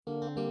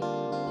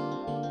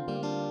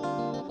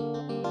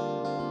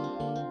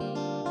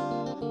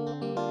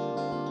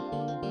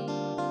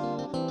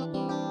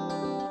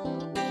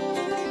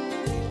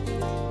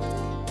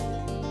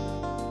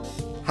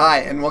Hi,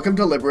 and welcome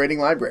to Liberating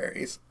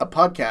Libraries, a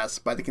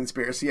podcast by the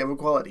Conspiracy of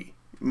Equality.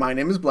 My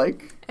name is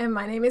Blake. And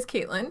my name is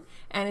Caitlin.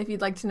 And if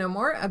you'd like to know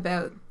more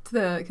about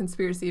the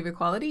Conspiracy of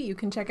Equality, you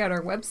can check out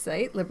our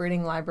website,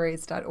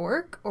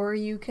 liberatinglibraries.org, or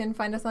you can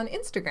find us on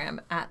Instagram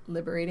at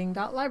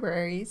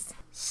liberating.libraries.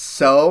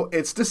 So,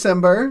 it's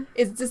December.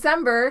 It's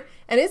December,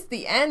 and it's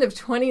the end of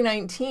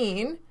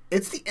 2019.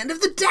 It's the end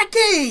of the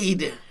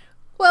decade!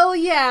 Well,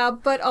 yeah,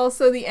 but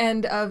also the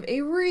end of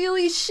a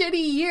really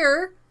shitty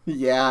year.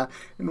 Yeah,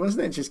 and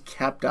wasn't it just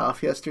capped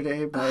off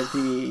yesterday by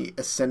the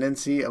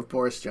ascendancy of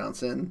Boris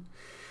Johnson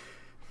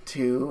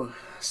to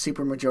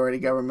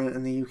supermajority government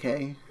in the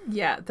UK?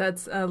 Yeah,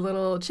 that's a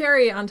little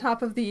cherry on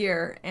top of the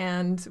year,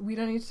 and we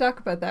don't need to talk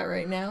about that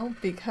right now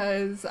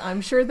because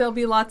I'm sure there'll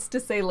be lots to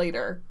say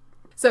later.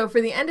 So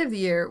for the end of the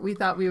year, we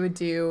thought we would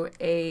do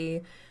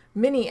a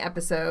mini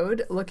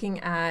episode looking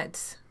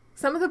at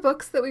some of the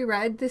books that we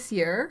read this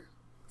year,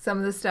 some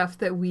of the stuff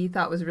that we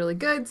thought was really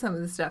good, some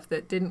of the stuff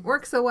that didn't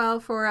work so well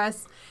for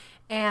us,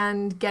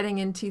 and getting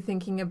into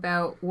thinking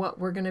about what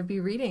we're going to be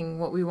reading,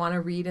 what we want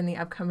to read in the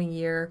upcoming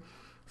year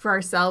for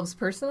ourselves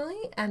personally,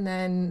 and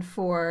then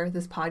for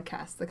this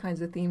podcast, the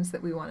kinds of themes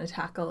that we want to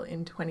tackle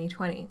in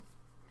 2020.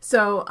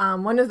 So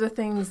one of the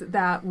things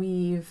that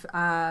we've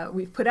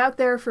put out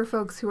there for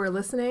folks who are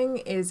listening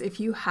is if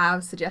you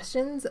have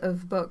suggestions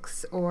of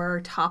books or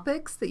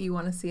topics that you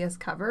want to see us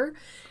cover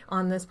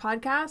on this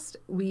podcast,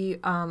 we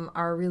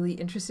are really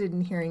interested in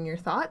hearing your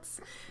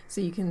thoughts.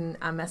 So you can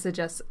message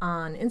us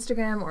on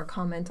Instagram or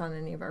comment on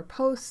any of our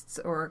posts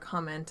or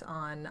comment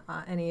on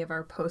any of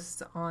our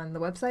posts on the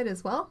website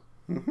as well.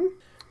 Mm-hmm.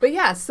 But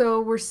yeah,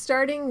 so we're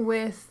starting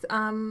with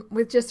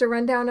just a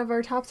rundown of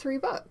our top 3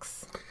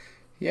 books.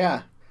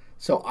 Yeah.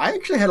 So I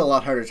actually had a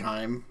lot harder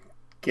time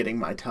getting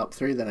my top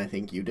 3 than I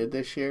think you did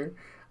this year.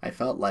 I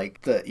felt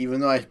like even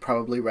though I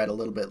probably read a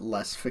little bit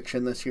less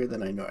fiction this year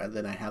than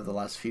I have the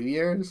last few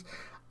years,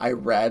 I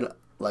read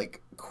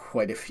like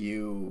quite a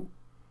few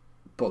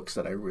books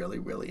that I really,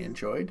 really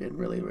enjoyed and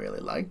really, really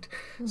liked.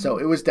 Mm-hmm. So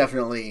it was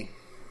definitely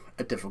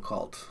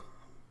difficult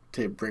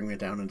to bring me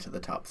down into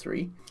the top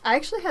 3. I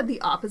actually had the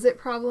opposite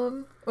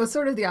problem. Well,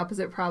 sort of the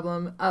opposite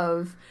problem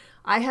of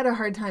I had a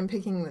hard time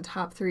picking the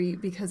top 3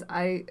 because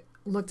I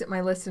looked at my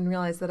list and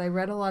realized that I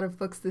read a lot of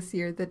books this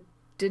year that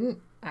I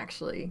didn't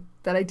actually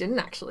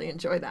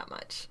enjoy that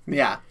much.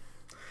 Yeah.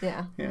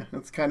 Yeah. Yeah.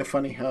 It's kind of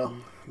funny how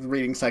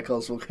reading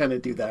cycles will kind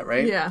of do that,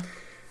 right? Yeah.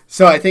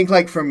 So I think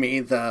like for me,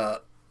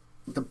 the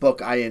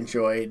book I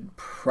enjoyed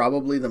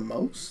probably the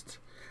most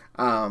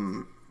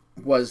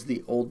was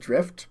The Old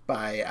Drift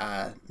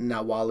by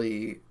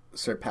Nawali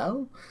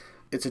Serpell.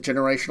 It's a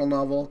generational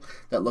novel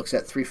that looks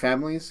at 3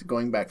 families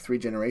going back 3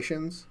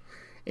 generations.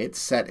 It's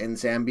set in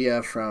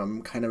Zambia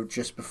from kind of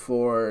just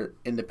before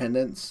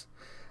independence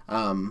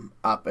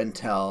up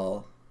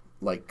until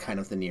like kind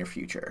of the near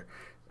future.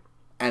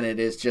 And it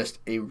is just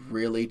a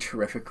really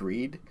terrific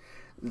read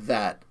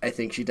that I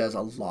think she does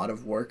a lot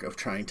of work of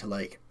trying to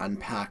like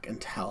unpack and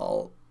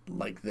tell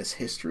like this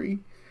history,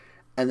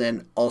 and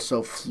then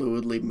also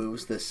fluidly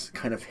moves this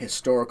kind of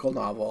historical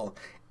novel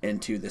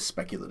into this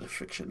speculative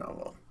fiction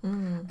novel.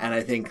 Mm. And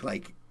I think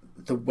like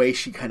the way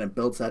she kind of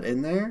builds that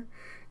in there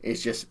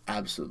is just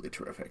absolutely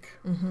terrific.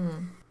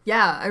 Mm-hmm.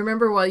 Yeah, I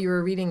remember while you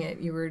were reading it,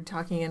 you were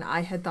talking, and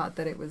I had thought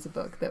that it was a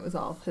book that was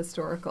all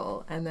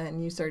historical, and then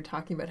you started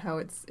talking about how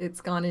it's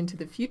gone into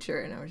the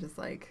future, and I was just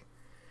like,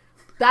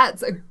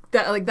 that's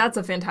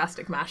a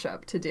fantastic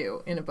mashup to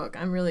do in a book.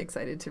 I'm really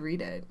excited to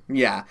read it.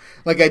 Yeah,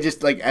 I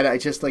just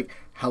like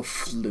how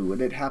fluid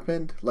it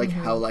happened, like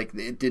mm-hmm. how like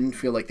it didn't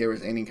feel like there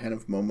was any kind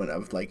of moment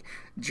of like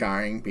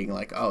jarring, being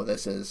like, oh,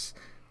 this is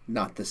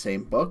not the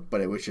same book,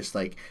 but it was just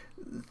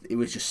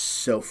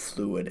so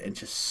fluid and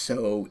just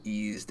so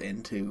eased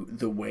into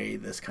the way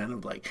this kind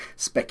of like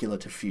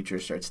speculative future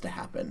starts to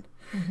happen.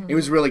 Mm-hmm. It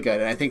was really good,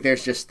 and I think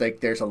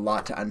there's a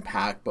lot to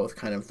unpack, both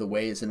kind of the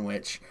ways in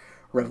which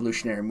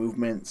revolutionary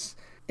movements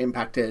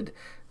impacted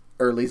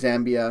early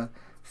Zambia,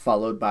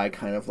 followed by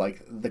kind of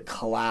like the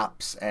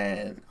collapse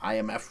and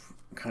IMF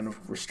kind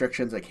of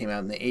restrictions that came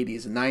out in the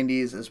 80s and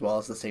 90s, as well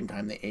as the same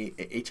time the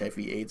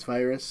HIV/AIDS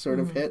virus sort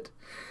of hit.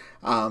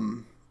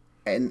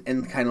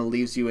 And kind of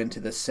leaves you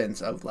into this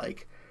sense of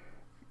like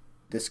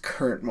this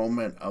current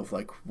moment of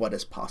like what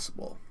is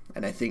possible.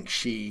 And I think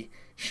she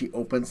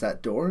opens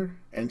that door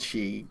and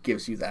she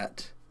gives you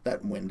that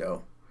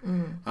window.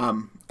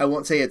 Mm. I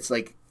won't say it's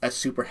like a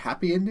super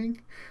happy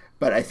ending,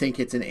 but I think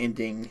it's an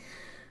ending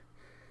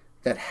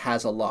that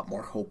has a lot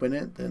more hope in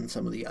it than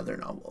some of the other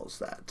novels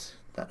that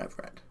I've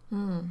read.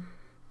 Mm.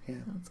 Yeah.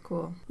 That's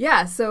cool.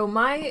 Yeah, so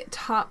my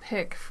top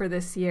pick for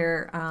this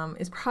year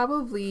is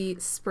probably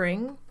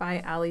Spring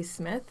by Ali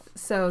Smith.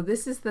 So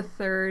this is the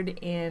 3rd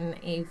in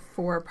a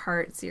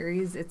 4-part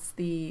series. It's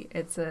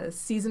a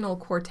seasonal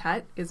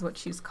quartet is what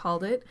she's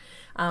called it.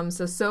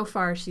 So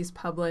far she's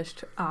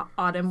published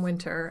Autumn,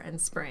 Winter, and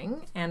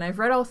Spring. And I've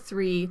read all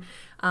 3.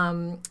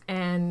 I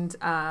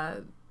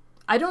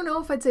don't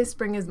know if I'd say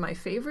Spring is my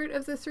favorite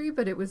of the 3,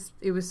 but it was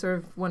sort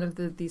of one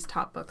of these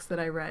top books that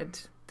I read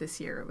this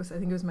year. I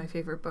think it was my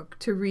favorite book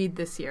to read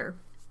this year.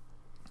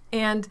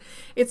 And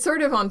it's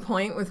sort of on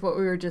point with what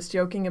we were just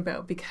joking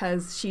about,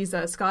 because she's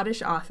a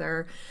Scottish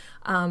author,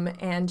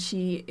 and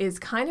she is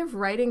kind of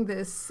writing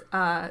this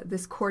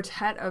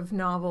quartet of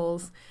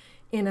novels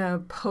in a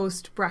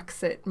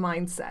post-Brexit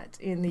mindset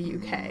in the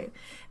UK.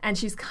 And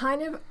she's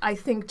kind of, I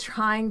think,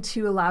 trying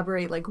to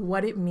elaborate like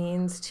what it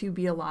means to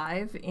be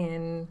alive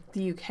in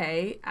the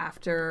UK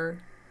after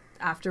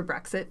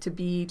Brexit, to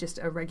be just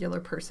a regular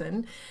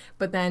person,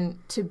 but then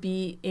to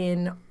be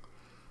in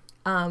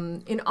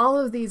all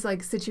of these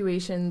like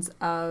situations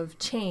of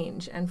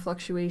change and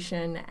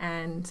fluctuation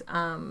and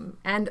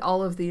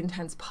all of the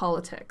intense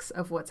politics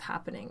of what's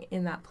happening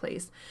in that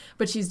place.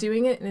 But she's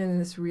doing it in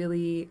this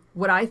really,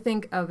 what I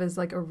think of as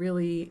like a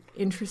really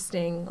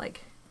interesting,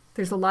 like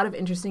there's a lot of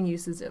interesting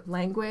uses of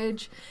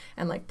language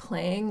and like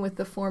playing with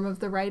the form of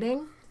the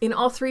writing in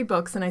all three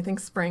books, and I think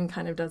Spring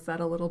kind of does that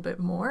a little bit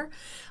more.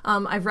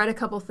 I've read a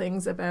couple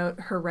things about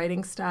her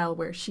writing style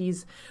where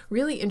she's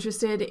really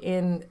interested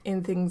in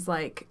things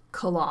like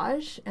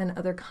collage and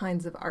other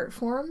kinds of art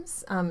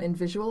forms in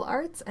visual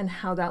arts, and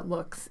how that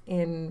looks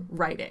in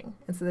writing.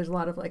 And so there's a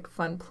lot of like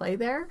fun play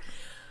there.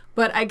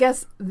 But I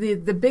guess the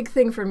big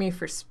thing for me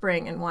for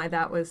Spring, and why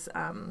that was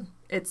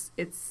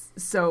it's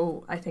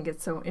so, I think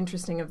it's so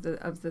interesting of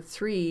the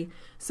three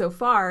so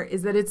far,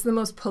 is that it's the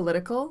most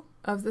political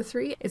of the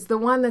three. It's the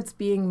one that's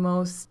being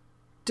most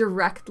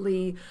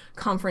directly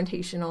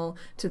confrontational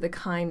to the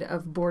kind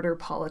of border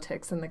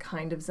politics and the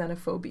kind of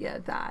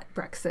xenophobia that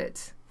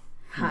Brexit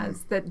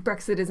has, that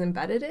Brexit is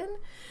embedded in.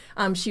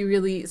 She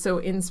really, so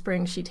in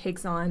Spring, she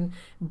takes on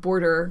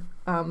borders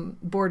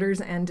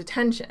and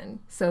detention.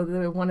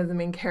 So one of the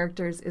main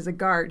characters is a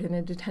guard in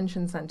a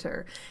detention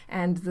center,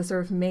 and the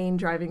sort of main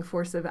driving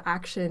force of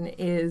action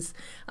is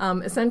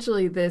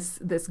essentially this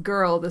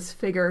girl, this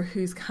figure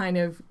who's kind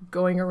of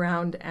going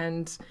around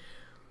and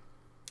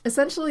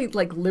essentially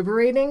like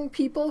liberating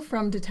people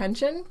from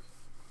detention.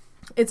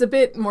 It's a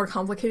bit more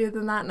complicated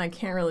than that, and I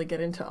can't really get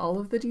into all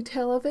of the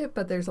detail of it,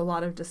 but there's a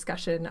lot of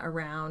discussion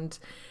around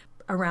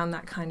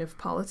that kind of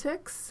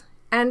politics,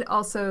 and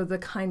also the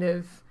kind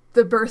of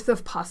the birth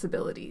of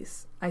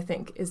possibilities, I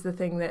think, is the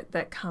thing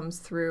that comes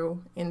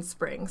through in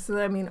Spring. So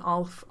I mean,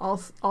 all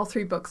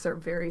three books are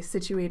very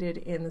situated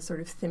in the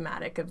sort of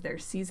thematic of their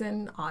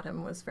season.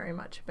 Autumn was very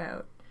much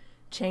about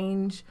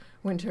change.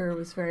 Winter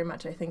was very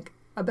much, I think,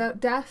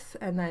 about death,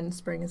 and then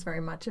Spring is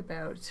very much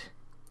about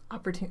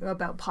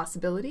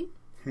possibility.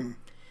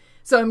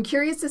 So I'm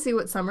curious to see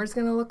what summer's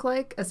going to look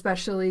like,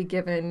 especially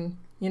given,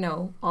 you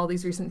know, all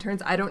these recent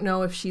turns. I don't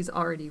know if she's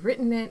already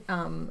written it.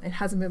 It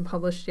hasn't been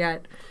published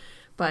yet,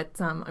 but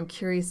I'm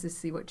curious to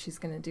see what she's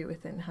going to do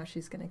with it and how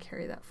she's going to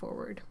carry that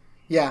forward.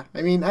 Yeah,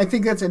 I mean, I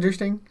think that's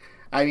interesting.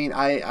 I mean,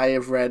 I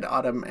have read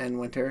Autumn and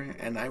Winter,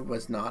 and I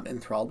was not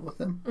enthralled with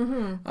them.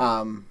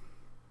 Mm-hmm.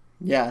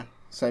 Yeah,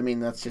 so I mean,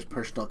 that's just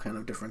personal kind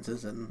of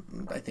differences in,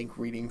 I think,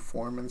 reading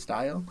form and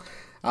style.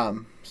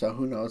 So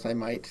who knows? I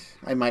might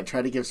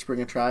try to give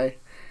Spring a try,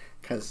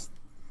 because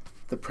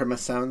the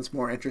premise sounds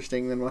more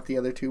interesting than what the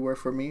other two were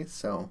for me.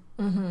 So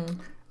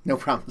no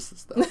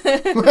promises, though.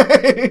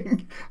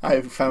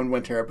 I found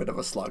Winter a bit of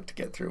a slog to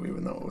get through,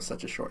 even though it was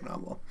such a short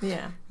novel.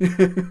 Yeah.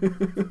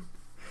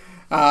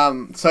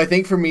 So I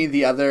think for me,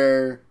 the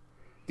other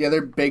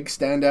big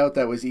standout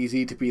that was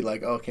easy to be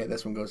like, okay,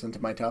 this one goes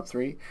into my top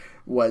three,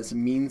 was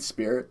Mean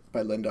Spirit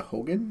by Linda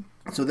Hogan.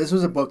 So this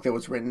was a book that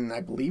was written,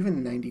 I believe,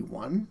 in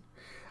 91.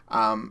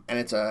 And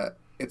it's a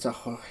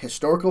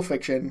historical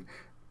fiction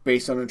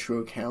based on a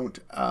true account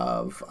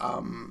of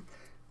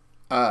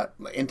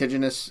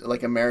indigenous,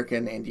 like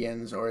American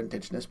Indians or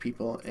indigenous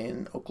people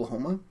in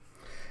Oklahoma,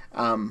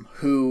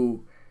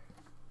 who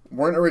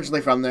weren't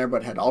originally from there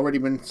but had already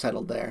been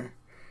settled there,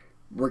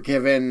 were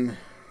given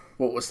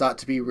what was thought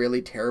to be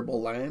really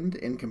terrible land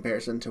in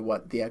comparison to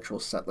what the actual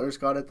settlers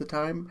got at the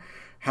time.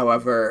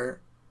 However,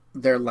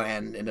 their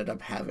land ended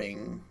up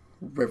having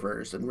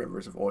rivers and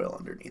rivers of oil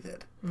underneath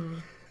it.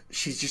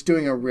 She's just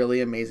doing a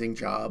really amazing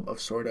job of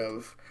sort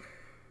of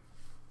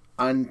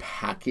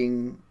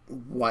unpacking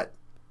what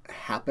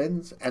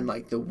happens and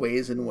like the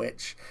ways in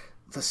which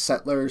the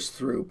settlers,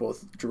 through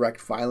both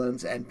direct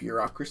violence and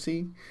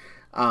bureaucracy,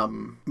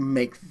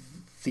 make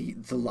the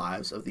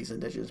lives of these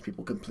indigenous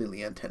people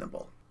completely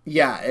untenable.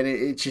 Yeah, and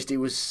it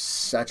was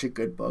such a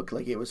good book.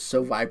 Like, it was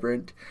so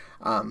vibrant.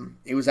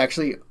 It was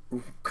actually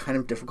kind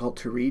of difficult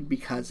to read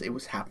because it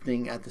was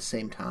happening at the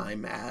same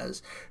time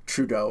as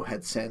Trudeau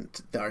had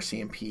sent the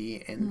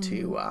RCMP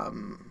into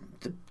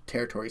the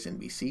territories in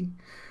BC.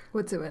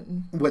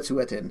 Wet'suwet'en.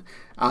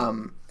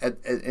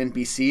 In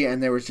BC,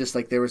 and there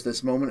was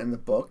this moment in the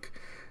book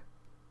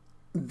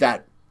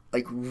that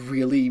like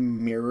really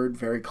mirrored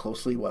very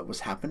closely what was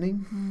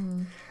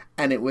happening.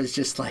 And it was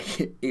just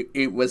like,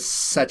 it was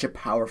such a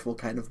powerful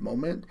kind of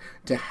moment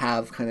to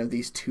have kind of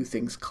these two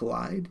things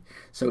collide.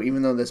 So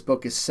even though this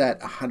book is set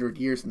 100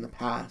 years in the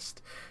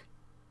past,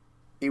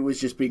 it was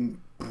just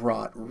being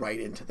brought right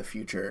into the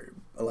future,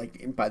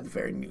 like by the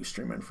very news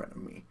stream in front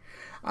of me.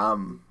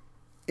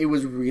 It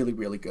was really,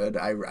 really good.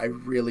 I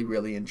really,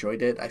 really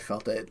enjoyed it. I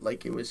felt it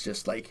like it was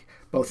just like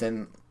both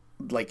in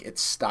like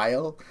its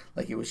style.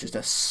 Like it was just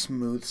a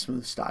smooth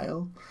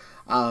style.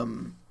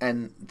 And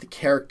the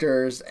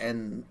characters,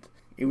 and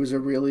it was a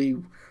really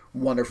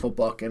wonderful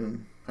book.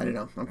 And I don't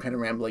know, I'm kind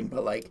of rambling,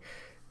 but like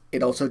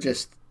it also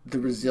just the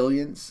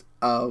resilience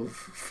of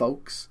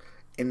folks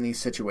in these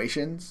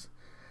situations,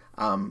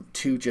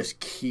 to just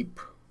keep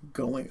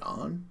going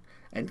on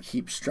and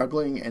keep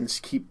struggling and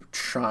keep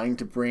trying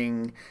to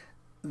bring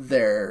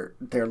their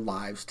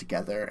lives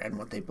together and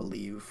what they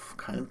believe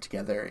kind of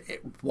together,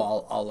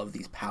 while all of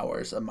these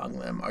powers among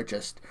them are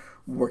just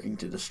working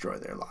to destroy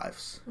their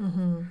lives.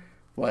 Mm-hmm.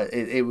 Well,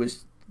 it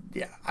was,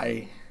 yeah,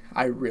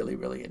 I really,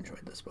 really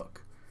enjoyed this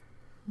book.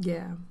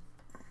 Yeah.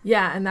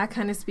 Yeah, and that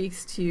kind of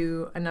speaks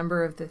to a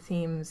number of the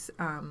themes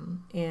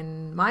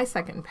in my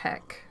second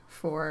pick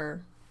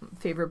for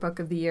favorite book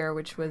of the year,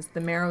 which was The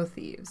Marrow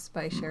Thieves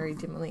by Sherry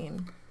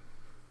DeMeline.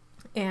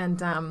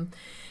 And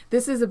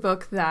this is a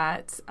book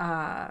that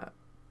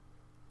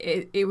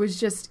it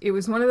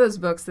was one of those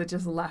books that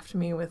just left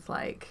me with,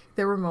 like,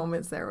 there were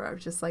moments there where I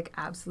was just like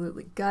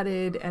absolutely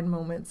gutted, and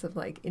moments of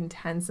like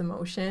intense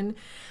emotion.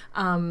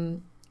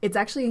 It's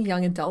actually a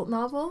young adult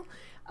novel,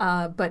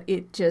 but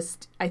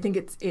I think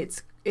it's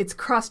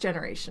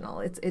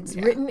cross-generational. It's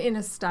written in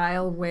a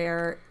style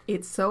where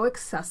it's so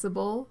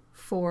accessible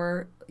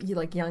for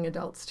like young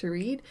adults to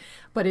read,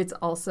 but it's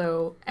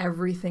also,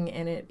 everything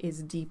in it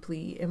is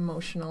deeply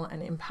emotional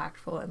and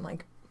impactful and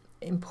like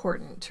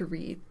important to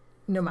read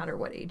no matter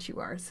what age you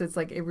are. So it's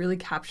like it really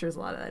captures a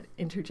lot of that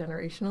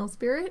intergenerational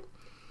spirit.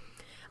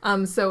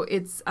 So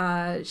it's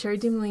Sherry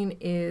DeMeline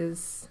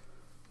is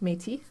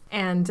Métis,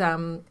 and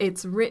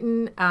it's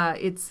written,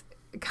 it's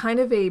kind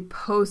of a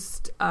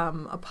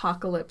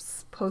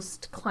post-apocalypse,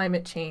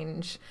 post-climate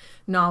change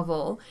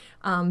novel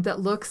that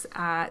looks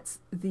at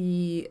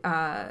this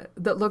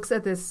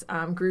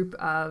group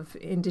of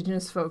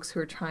Indigenous folks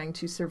who are trying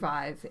to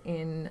survive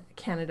in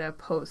Canada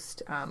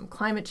post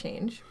climate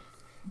change.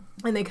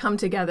 And they come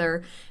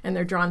together, and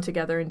they're drawn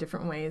together in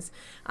different ways,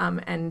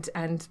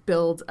 and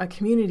build a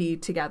community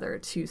together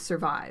to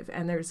survive.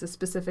 And there's a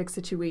specific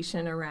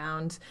situation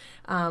around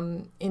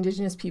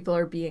Indigenous people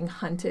are being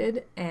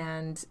hunted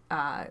and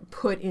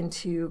put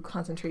into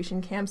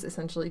concentration camps,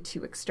 essentially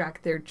to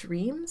extract their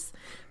dreams,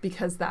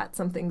 because that's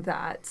something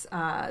that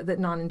that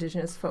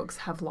non-Indigenous folks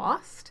have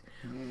lost.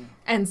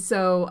 And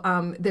so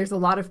there's a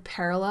lot of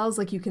parallels.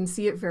 Like you can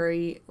see it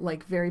very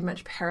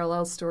much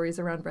parallel stories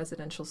around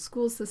residential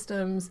school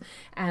systems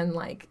and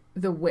like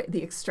the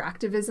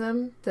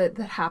extractivism that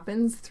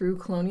happens through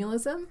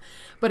colonialism.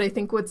 But I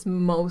think what's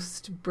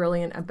most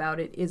brilliant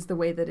about it is the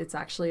way that it's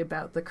actually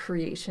about the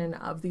creation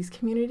of these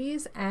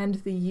communities and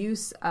the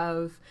use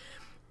of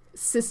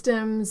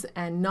systems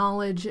and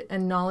knowledge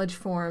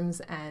forms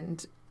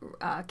and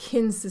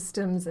kin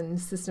systems and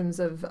systems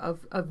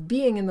of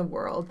being in the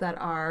world that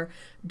are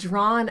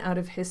drawn out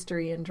of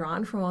history and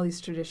drawn from all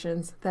these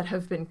traditions that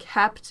have been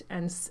kept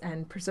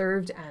and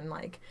preserved, and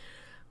like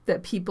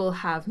that people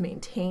have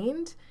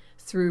maintained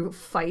through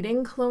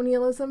fighting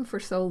colonialism for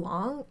so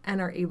long,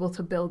 and are able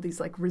to build these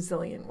like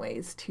resilient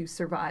ways to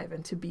survive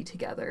and to be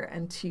together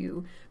and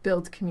to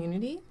build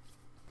community.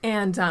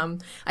 And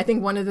I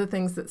think one of the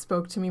things that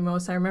spoke to me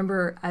most, I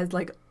remember as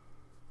like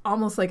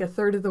almost like a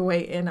third of the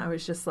way in, I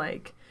was just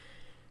like,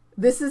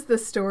 this is the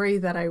story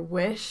that I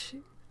wish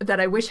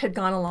had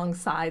gone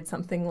alongside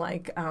something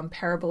like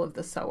Parable of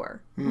the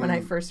Sower when I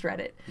first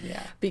read it.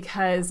 Yeah.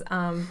 Because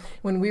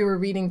when we were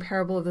reading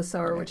Parable of the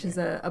Sower, which is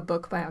a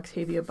book by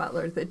Octavia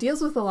Butler that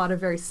deals with a lot of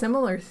very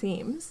similar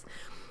themes,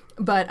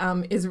 but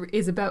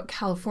is about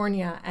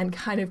California and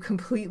kind of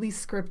completely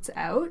scripts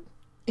out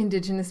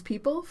Indigenous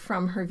people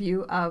from her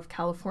view of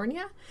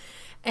California.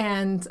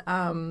 And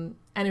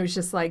it was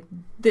just like,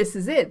 this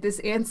is it. This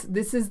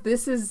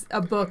is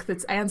a book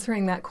that's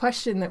answering that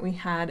question that we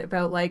had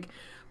about like,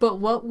 but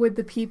what would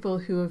the people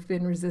who have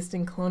been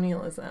resisting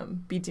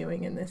colonialism be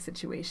doing in this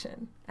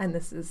situation? And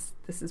this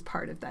is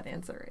part of that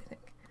answer, I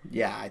think.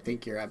 Yeah, I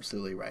think you're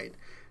absolutely right.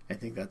 I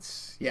think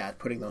that's,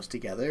 putting those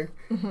together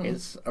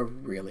is a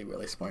really,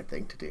 really smart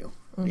thing to do.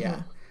 Mm-hmm.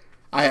 Yeah.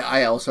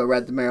 I also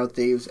read The Marrow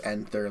Thieves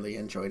and thoroughly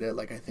enjoyed it.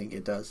 Like, I think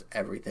it does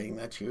everything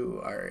that you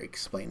are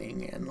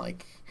explaining, and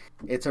like,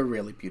 it's a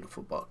really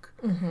beautiful book.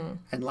 Mm-hmm.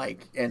 And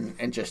like,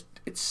 and just,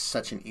 it's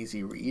such an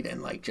easy read,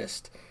 and like,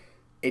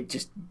 it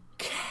just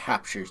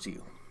captures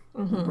you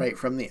right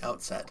from the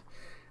outset,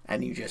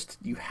 and you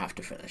have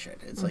to finish it.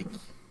 It's like,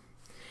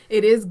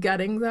 it is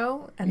gutting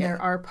though, and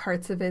there are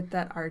parts of it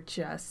that are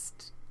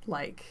just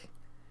like,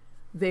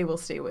 they will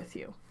stay with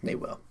you. They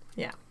will.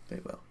 Yeah.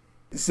 They will.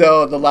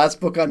 So the last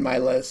book on my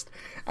list,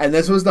 and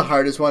this was the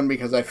hardest one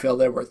because I feel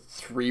there were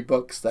 3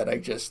 books that I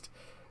just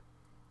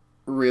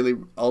really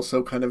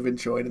also kind of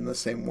enjoyed in the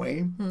same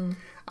way.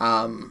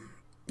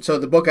 So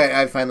the book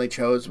I finally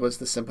chose was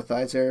The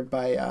Sympathizer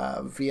by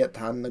Viet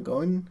Thanh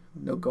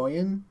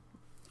Nguyen.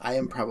 I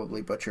am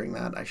probably butchering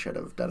that. I should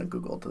have done a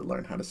Google to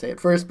learn how to say it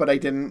first, but I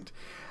didn't.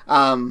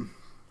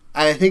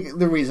 I think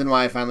the reason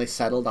why I finally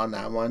settled on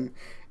that one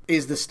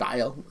is the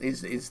style.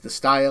 Is the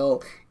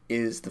style.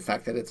 is the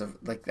fact that it's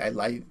I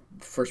like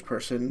first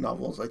person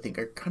novels. I think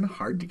are kind of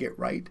hard to get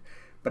right,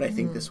 but I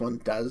think this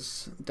one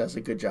does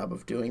a good job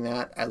of doing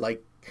that. I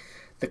like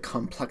the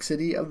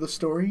complexity of the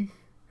story.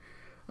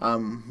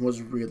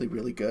 Was really,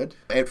 really good.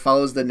 It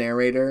follows the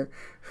narrator,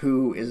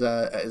 who is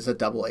a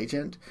double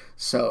agent.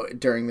 So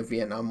during the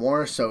Vietnam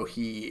War, so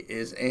he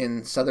is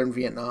in southern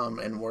Vietnam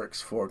and works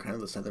for kind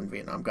of the southern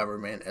Vietnam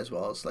government as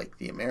well as like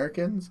the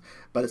Americans,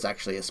 but is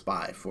actually a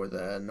spy for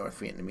the North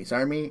Vietnamese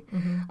army.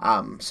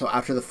 So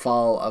after the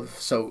fall of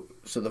so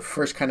the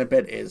first kind of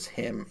bit is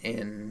him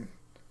in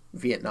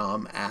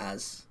Vietnam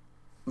as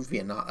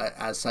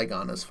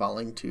Saigon is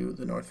falling to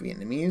the North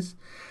Vietnamese.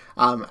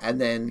 And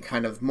then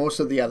kind of most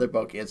of the other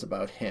book is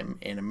about him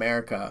in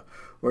America,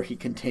 where he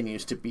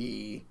continues to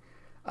be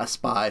a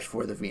spy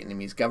for the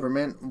Vietnamese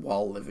government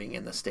while living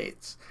in the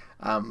States.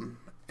 And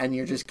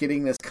you're just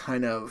getting this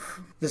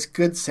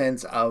good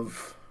sense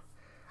of,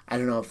 I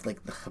don't know if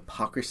like the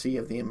hypocrisy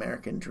of the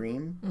American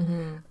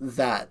dream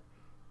that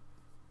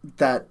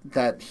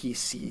he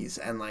sees,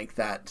 and like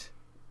that,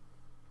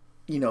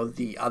 you know,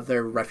 the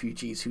other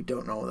refugees who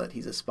don't know that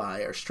he's a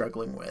spy are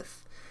struggling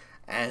with,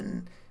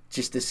 and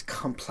just this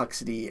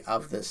complexity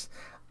of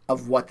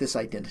what this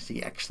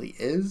identity actually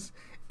is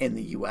in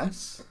the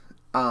U.S.,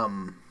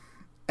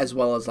 as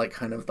well as like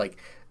kind of like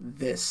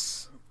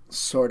this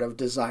sort of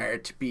desire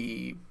to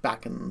be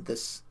back in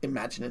this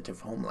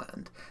imaginative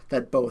homeland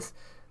that both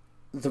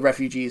the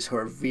refugees who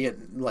are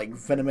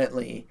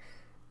vehemently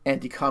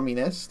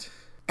anti-communist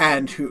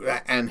and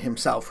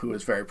himself, who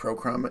is very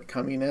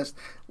pro-communist,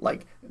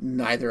 like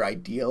neither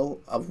ideal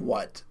of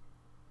what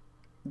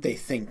they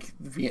think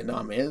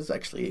Vietnam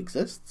actually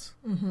exists.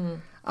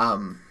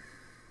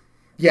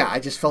 Yeah, I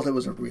just felt it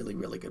was a really,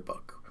 really good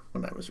book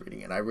when I was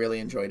reading it. I really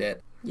enjoyed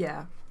it.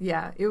 Yeah,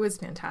 it was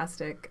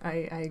fantastic.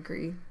 I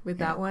agree with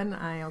that one.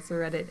 I also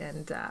read it,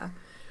 and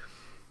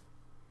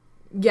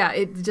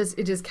it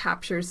just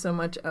captures so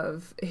much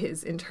of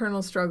his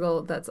internal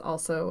struggle that's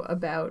also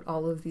about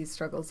all of these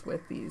struggles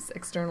with these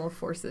external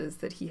forces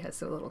that he has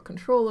so little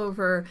control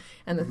over,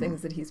 and the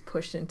things that he's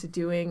pushed into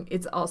doing.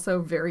 It's also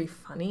very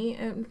funny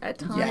at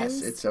times.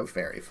 Yes, it's a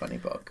very funny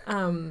book.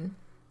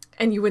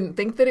 And you wouldn't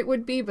think that it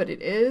would be, but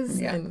it is.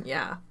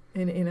 Yeah.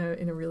 And in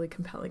a really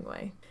compelling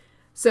way.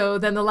 So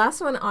then the last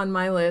one on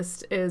my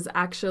list is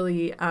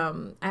actually,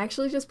 I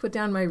actually just put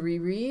down my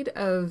reread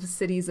of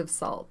Cities of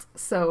Salt.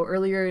 So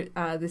earlier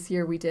this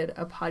year, we did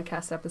a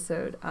podcast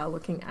episode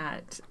looking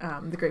at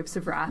The Grapes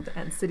of Wrath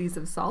and Cities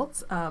of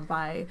Salt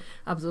by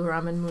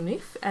Abdulrahman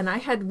Munif. And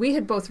we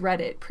had both read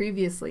it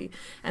previously.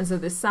 And so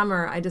this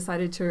summer, I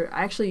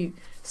actually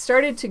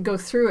started to go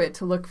through it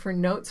to look for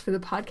notes for the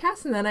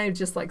podcast. And then I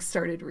just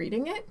started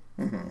reading it.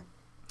 Mm-hmm.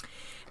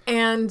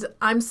 And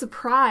I'm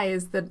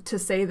surprised to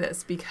say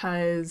this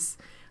because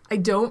I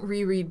don't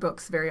reread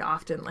books very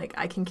often. Like,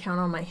 I can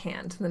count on my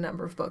hand the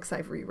number of books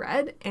I've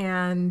reread.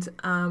 And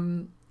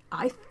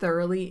I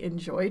thoroughly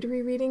enjoyed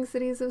rereading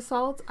Cities of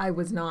Salt. I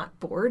was not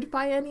bored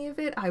by any of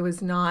it. I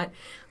was not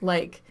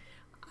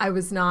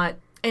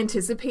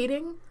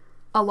anticipating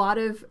a lot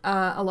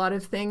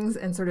of things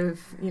and sort of,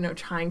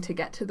 trying to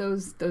get to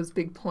those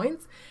big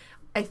points.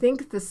 I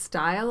think the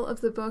style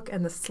of the book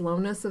and the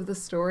slowness of the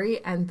story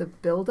and the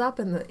build-up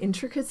and the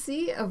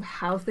intricacy of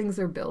how things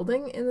are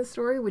building in the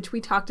story, which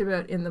we talked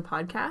about in the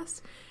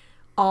podcast,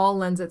 all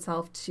lends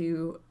itself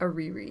to a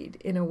reread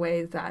in a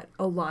way that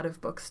a lot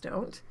of books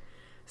don't.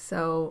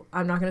 So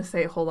I'm not going to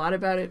say a whole lot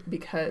about it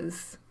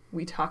because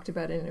we talked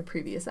about it in a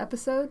previous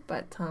episode,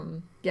 but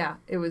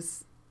it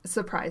was a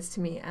surprise to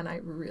me, and I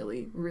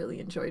really, really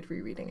enjoyed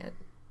rereading it.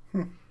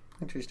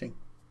 Interesting.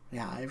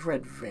 Yeah, I've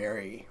reread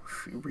very,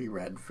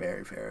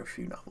 very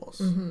few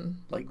novels.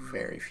 Like,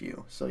 very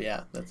few. So,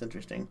 yeah, that's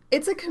interesting.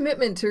 It's a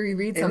commitment to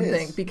reread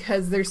something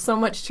because there's so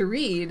much to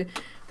read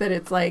that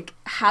it's like,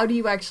 how do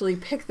you actually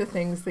pick the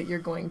things that you're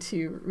going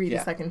to read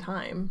a second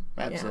time?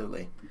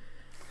 Absolutely.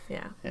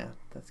 Yeah. Yeah,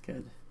 that's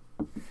good.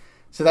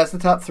 So that's the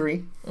top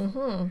 3.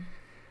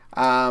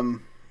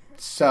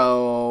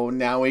 So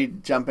now we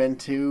jump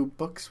into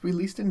books we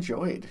least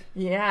enjoyed.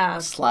 Yeah.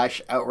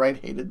 /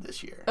 outright hated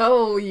this year.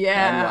 Oh,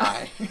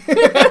 yeah.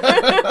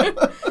 And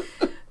why?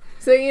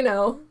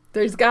 So,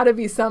 there's got to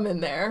be some in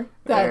there.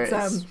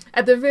 That's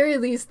at the very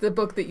least the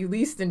book that you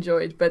least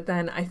enjoyed. But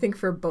then I think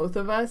for both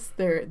of us,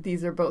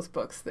 these are both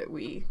books that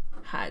we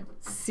had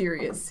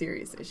serious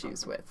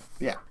issues with.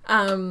 Yeah.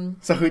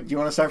 So do you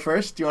want to start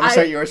first? Do you want to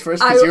start yours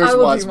first? Because yours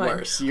was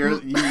worse. You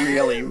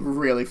really,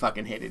 really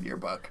fucking hated your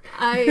book.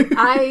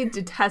 I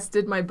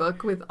detested my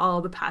book with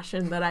all the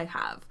passion that I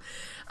have.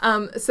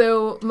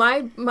 So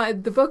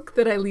the book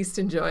that I least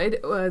enjoyed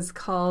was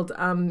called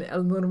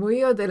El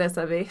Murmullo de las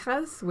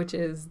Abejas, which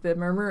is The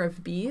Murmur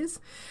of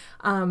Bees,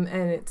 and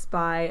it's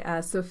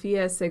by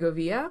Sofia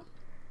Segovia,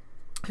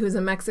 who's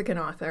a Mexican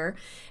author.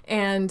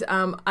 And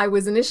I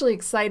was initially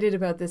excited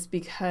about this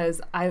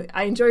because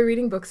I enjoy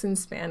reading books in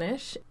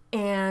Spanish,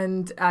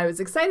 and I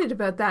was excited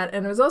about that.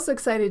 And I was also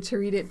excited to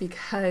read it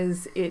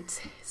because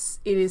it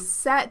is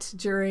set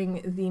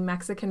during the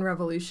Mexican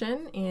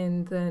Revolution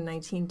in the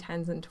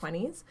 1910s and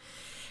 20s.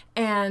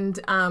 And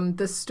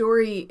the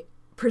story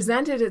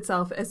presented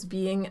itself as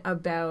being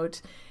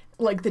about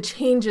like the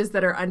changes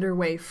that are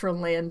underway for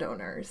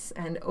landowners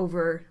and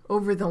over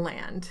the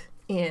land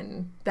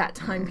in that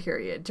time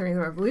period during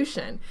the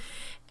revolution.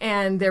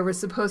 And there was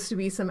supposed to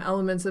be some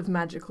elements of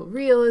magical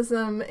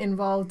realism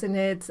involved in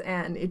it,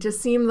 and it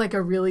just seemed like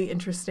a really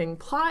interesting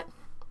plot.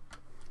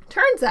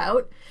 Turns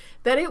out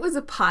that it was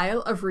a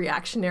pile of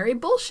reactionary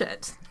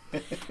bullshit.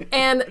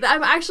 And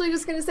I'm actually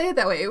just going to say it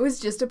that way. It was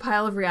just a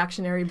pile of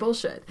reactionary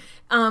bullshit.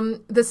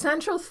 The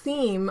central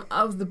theme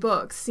of the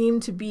book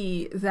seemed to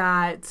be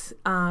that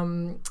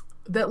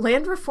that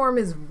land reform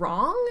is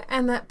wrong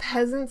and that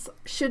peasants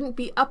shouldn't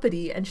be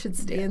uppity and should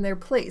stay in their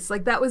place.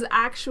 Like, that was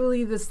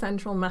actually the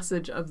central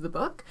message of the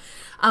book.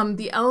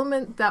 The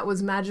element that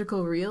was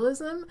magical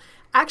realism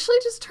actually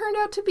just turned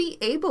out to be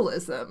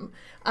ableism.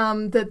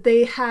 That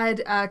they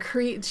had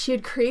she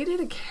had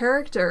created a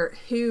character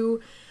who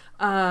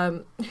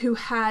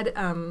had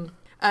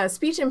a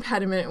speech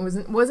impediment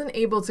and wasn't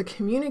able to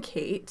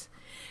communicate,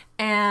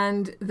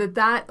 and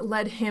that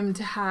led him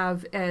to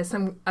have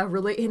and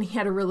he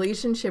had a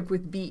relationship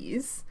with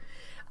bees.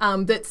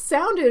 That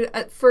sounded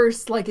at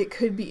first like it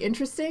could be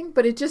interesting,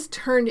 but it just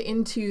turned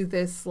into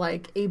this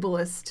like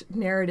ableist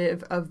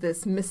narrative of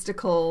this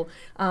mystical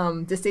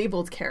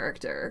disabled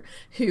character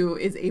who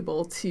is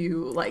able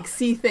to like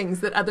see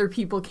things that other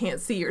people can't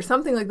see or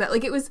something like that.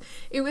 Like it was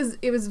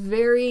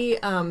very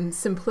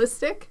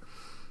simplistic.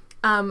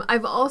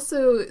 I've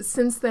also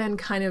since then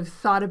kind of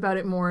thought about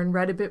it more and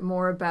read a bit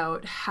more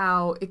about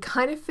how it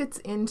kind of fits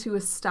into a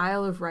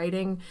style of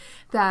writing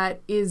that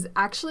is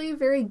actually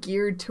very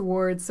geared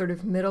towards sort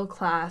of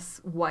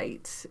middle-class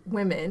white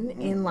women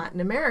in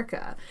Latin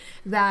America,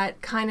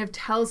 that kind of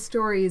tells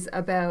stories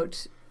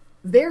about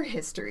their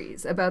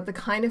histories, about the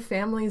kind of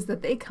families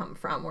that they come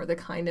from, or the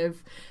kind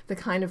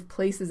of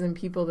places and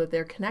people that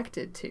they're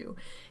connected to.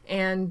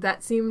 And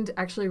that seemed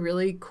actually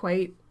really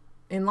quite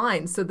in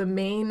line. So the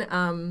main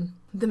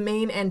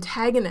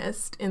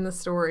antagonist in the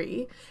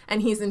story,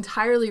 and he's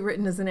entirely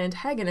written as an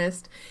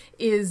antagonist,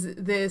 is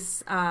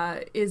this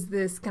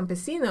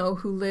campesino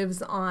who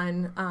lives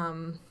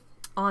on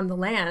the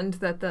land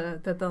that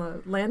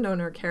the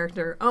landowner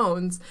character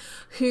owns,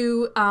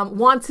 who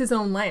wants his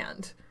own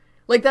land.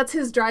 Like, that's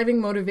his driving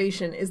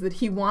motivation, is that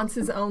he wants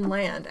his own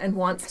land and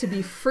wants to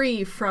be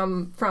free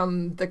from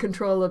the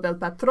control of El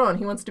Patron.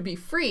 He wants to be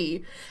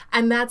free,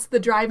 and that's the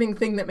driving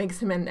thing that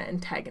makes him an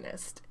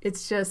antagonist.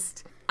 It's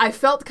just, I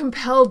felt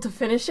compelled to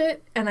finish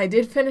it, and I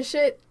did finish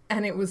it,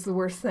 and it was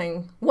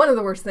one of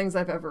the worst things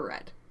I've ever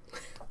read.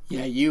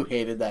 Yeah, you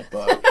hated that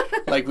book.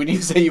 Like, when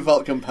you say you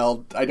felt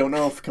compelled, I don't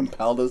know if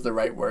compelled is the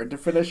right word to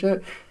finish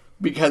it,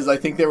 because I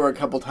think there were a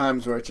couple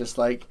times where it's just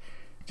like,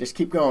 just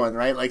keep going,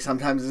 right? Like,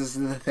 sometimes this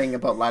is the thing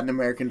about Latin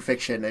American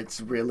fiction. It's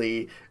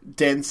really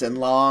dense and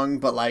long,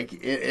 but,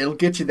 like, it'll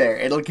get you there.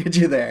 It'll get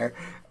you there.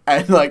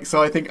 And, like,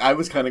 so I think I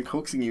was kind of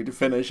coaxing you to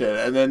finish it.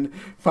 And then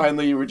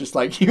finally you were just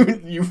like,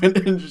 you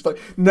finished, just like,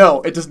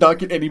 no, it does not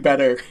get any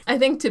better. I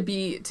think to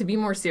be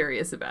more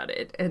serious about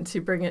it and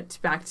to bring it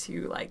back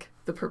to, like,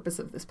 the purpose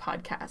of this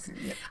podcast.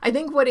 Yeah. I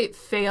think what it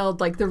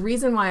failed, like, the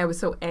reason why I was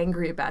so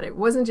angry about it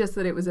wasn't just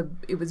that it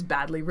was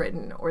badly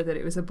written or that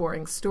it was a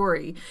boring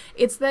story.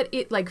 It's that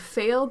it, like,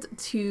 failed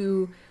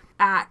to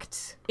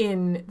act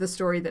in the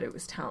story that it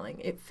was telling.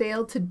 It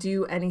failed to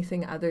do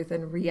anything other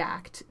than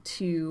react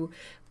to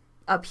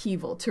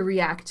upheaval, to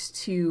react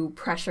to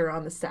pressure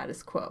on the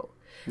status quo.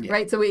 Yeah.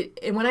 Right? So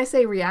and when I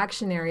say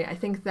reactionary, I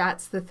think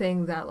that's the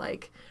thing that,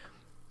 like,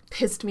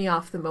 pissed me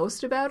off the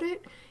most about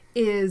it,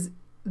 is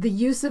the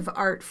use of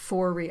art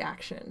for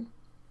reaction.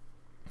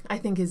 I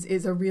think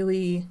is a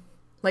really,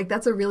 like,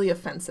 that's a really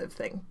offensive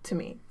thing to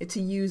me,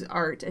 to use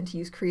art and to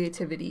use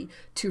creativity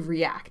to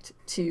react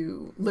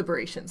to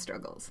liberation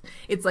struggles.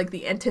 It's like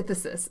the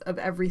antithesis of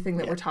everything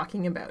that we're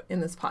talking about in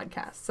this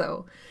podcast.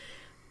 So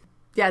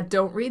yeah,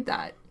 don't read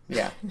that.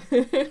 Yeah.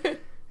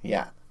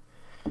 Yeah.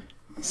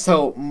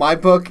 So my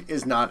book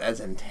is not as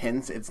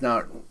intense. It's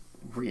not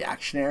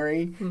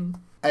reactionary.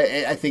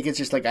 I think it's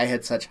just like I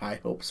had such high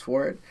hopes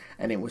for it,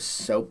 and it was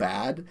so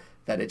bad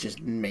that it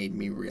just made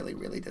me really,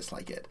 really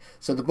dislike it.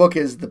 So the book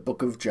is The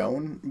Book of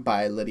Joan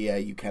by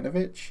Lydia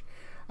Yuknavitch.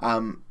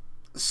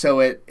 So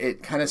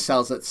it kind of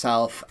sells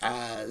itself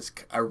as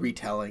a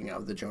retelling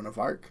of the Joan of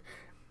Arc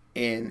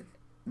in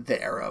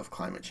the era of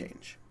climate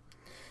change.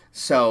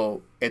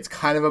 So it's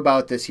kind of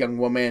about this young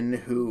woman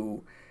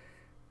who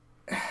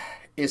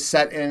is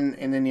set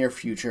in the near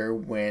future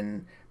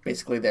when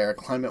basically there are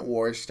climate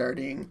wars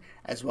starting,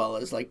 as well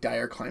as, like,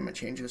 dire climate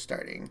changes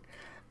starting.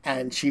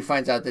 And she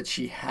finds out that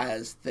she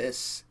has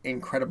this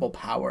incredible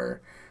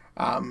power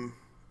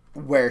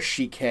where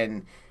she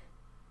can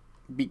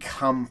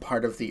become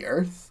part of the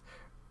earth,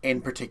 in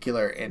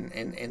particular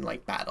in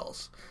like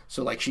battles.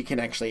 So, like, she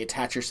can actually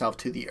attach herself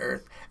to the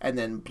earth and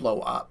then blow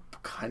up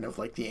kind of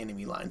like the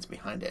enemy lines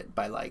behind it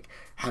by, like,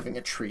 having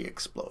a tree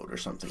explode or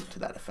something to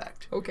that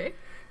effect. Okay.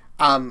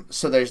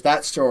 So there's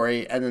that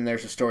story, and then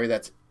there's a story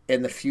that's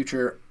in the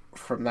future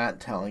from that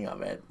telling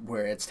of it,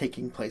 where it's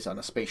taking place on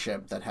a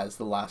spaceship that has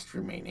the last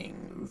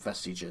remaining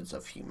vestiges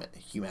of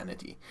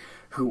humanity,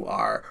 who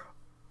are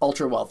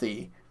ultra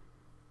wealthy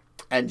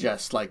and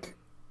just like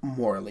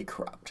morally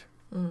corrupt.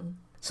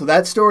 So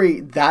that story,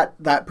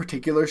 that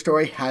particular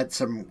story, had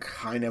some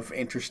kind of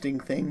interesting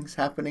things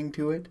happening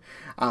to it,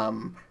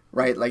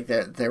 right? Like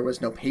there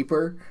was no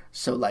paper,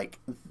 so like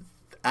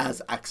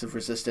as acts of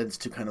resistance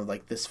to kind of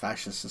like this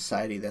fascist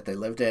society that they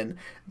lived in,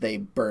 they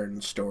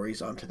burned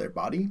stories onto their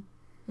body.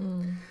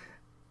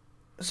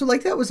 So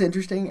like that was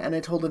interesting, and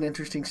it told an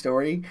interesting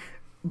story,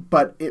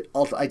 but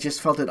I just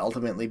felt it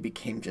ultimately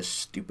became just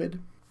stupid.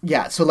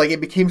 Yeah, so like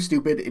it became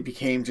stupid. It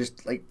became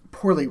just like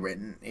poorly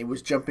written. It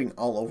was jumping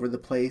all over the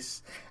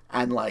place,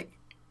 and like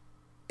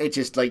it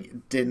just like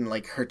didn't,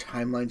 like, her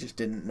timeline just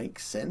didn't make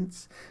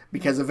sense,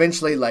 because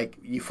eventually like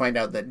you find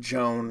out that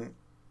Joan,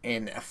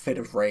 in a fit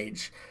of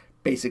rage,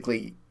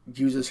 basically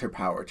uses her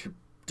power to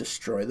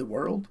destroy the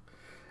world.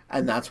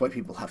 And that's why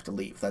people have to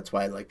leave. That's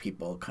why, like,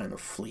 people kind of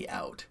flee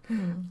out.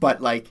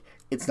 But, like,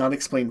 it's not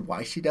explained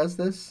why she does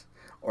this,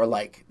 or,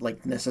 like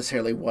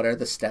necessarily what are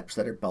the steps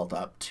that are built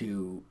up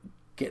to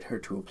get her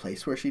to a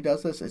place where she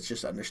does this. It's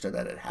just understood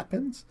that it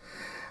happens.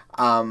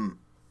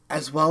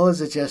 As well as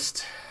it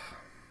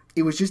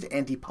was just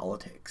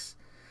anti-politics,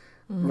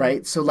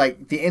 right? So,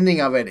 like, the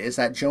ending of it is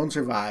that Joan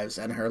survives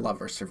and her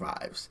lover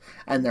survives.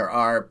 And there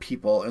are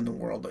people in the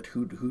world that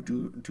who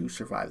do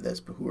survive this,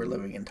 but who are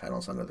living in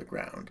tunnels under the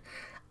ground.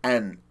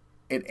 And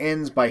it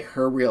ends by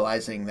her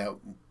realizing that,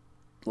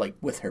 like,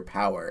 with her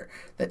power,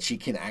 that she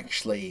can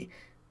actually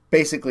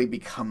basically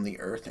become the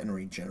Earth and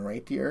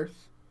regenerate the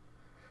Earth.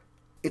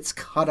 It's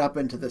caught up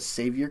into the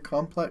savior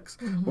complex,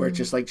 where it's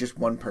just like just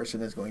one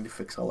person is going to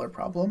fix all our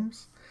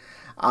problems,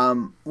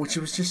 which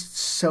was just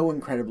so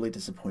incredibly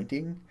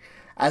disappointing.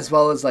 As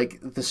well as, like,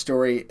 the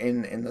story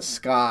in the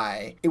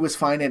sky. It was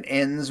fine. It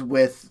ends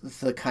with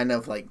the kind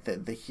of, like,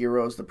 the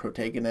heroes, the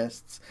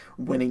protagonists,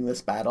 winning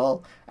this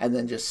battle, and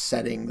then just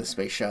setting the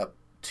spaceship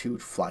to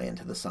fly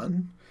into the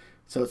sun.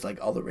 So it's like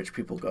all the rich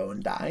people go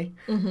and die.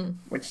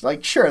 Which,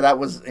 like, sure, that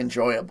was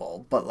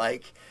enjoyable, but,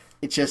 like,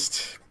 it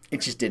just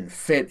didn't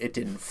fit. It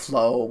didn't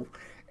flow.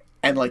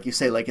 And like you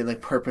say, like, in the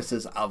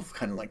purposes of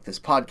kind of like this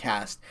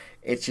podcast,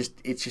 it's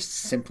just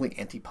simply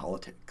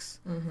anti-politics.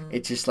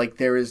 It's just like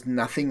there is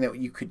nothing that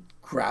you could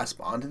grasp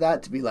onto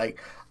that to be like,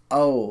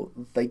 oh,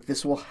 like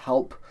this will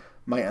help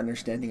my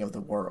understanding of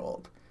the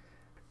world.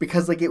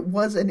 Because like it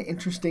was an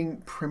interesting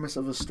premise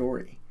of a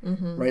story,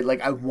 right? Like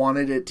I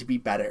wanted it to be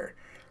better.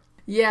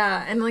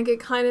 Yeah, and like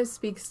it kind of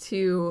speaks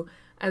to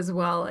as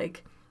well,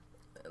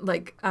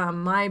 like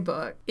my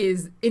book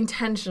is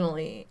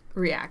intentionally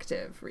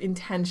reactive,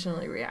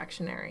 intentionally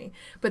reactionary,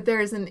 but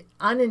there is an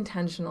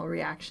unintentional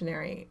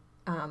reactionary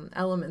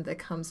element that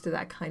comes to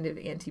that kind of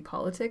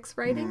anti-politics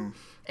writing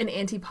and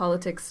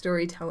anti-politics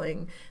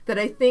storytelling that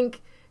I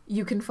think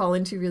you can fall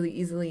into really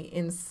easily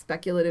in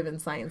speculative and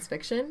science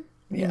fiction,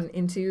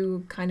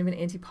 into kind of an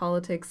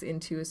anti-politics,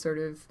 into a sort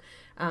of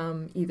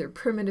either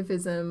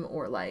primitivism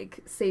or like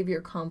savior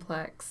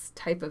complex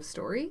type of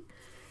story.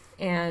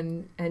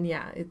 And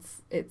yeah,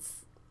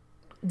 it's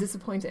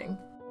disappointing.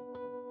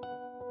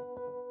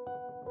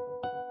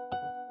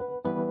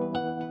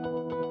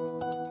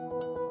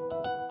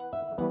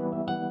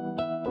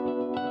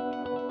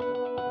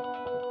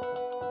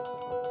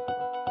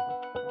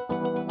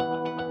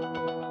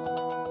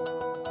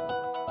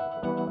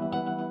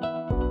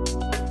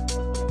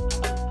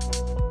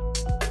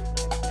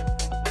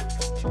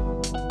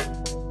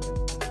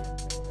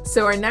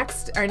 So our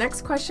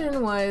next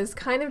question was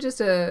kind of just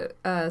a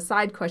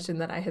side question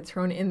that I had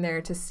thrown in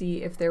there to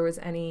see if there was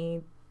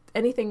anything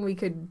we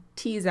could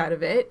tease out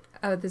of it.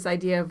 This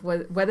idea of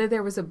whether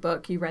there was a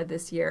book you read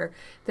this year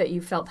that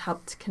you felt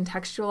helped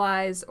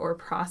contextualize or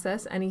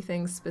process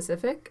anything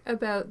specific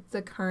about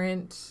the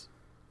current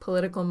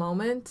political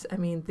moment. I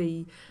mean,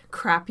 the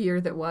crap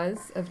year that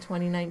was of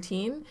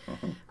 2019.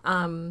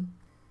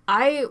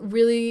 I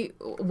really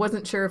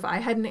wasn't sure if I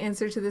had an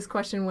answer to this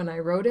question when I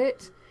wrote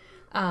it.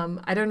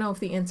 I don't know if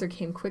the answer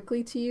came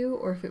quickly to you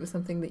or if it was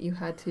something that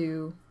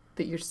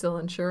that you're still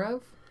unsure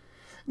of.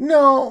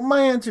 No,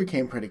 my answer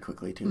came pretty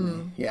quickly to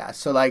me. Yeah,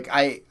 so like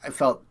I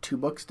felt two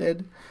books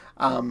did.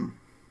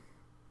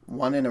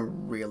 One in a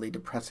really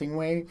depressing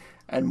way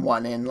and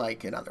one in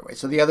like another way.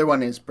 So the other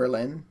one is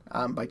Berlin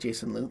by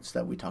Jason Lutz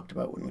that we talked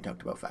about when we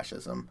talked about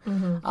fascism.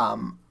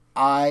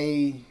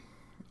 I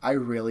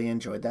really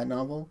enjoyed that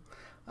novel.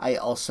 I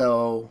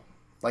also,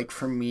 like,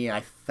 for me,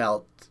 I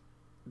felt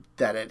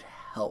that it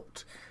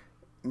helped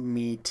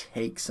me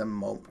take a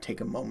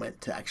moment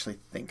to actually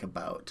think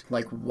about,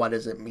 like, what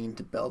does it mean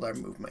to build our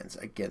movements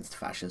against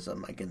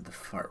fascism, against the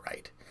far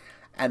right.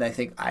 And I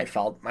think I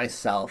felt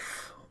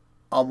myself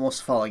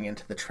almost falling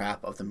into the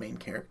trap of the main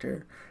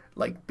character,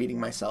 like beating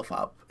myself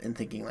up and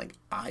thinking like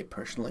I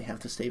personally have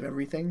to save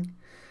everything,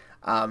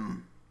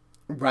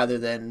 rather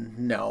than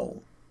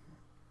no,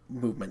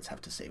 movements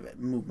have to save it,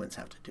 movements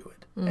have to do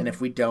it. And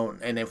if we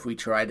don't, and if we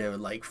try to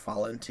like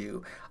fall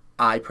into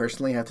I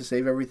personally have to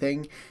save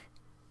everything,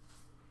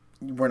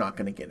 we're not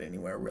going to get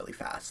anywhere really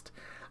fast.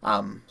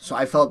 So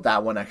I felt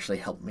that one actually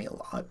helped me a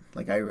lot.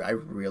 Like I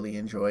really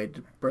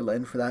enjoyed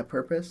Berlin for that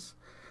purpose.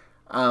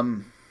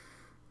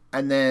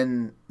 And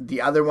then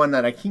the other one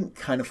that I think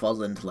kind of falls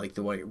into like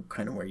the way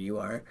kind of where you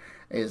are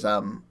is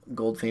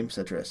Gold Fame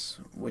Citrus,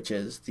 which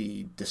is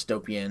the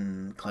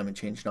dystopian climate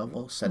change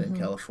novel set in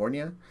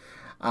California.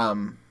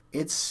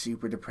 It's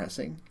super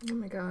depressing. Oh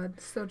my God,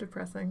 so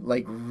depressing.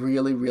 Like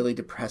really, really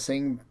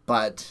depressing.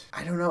 But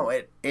I don't know.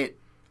 It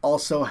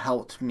also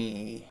helped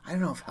me. I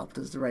don't know if helped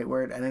is the right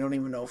word, and I don't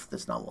even know if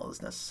this novel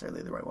is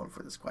necessarily the right one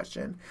for this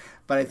question.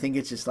 But I think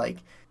it's just like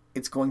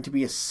it's going to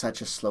be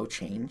such a slow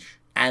change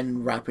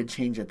and rapid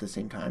change at the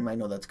same time. I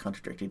know that's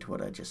contradictory to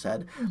what I just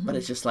said, but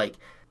it's just like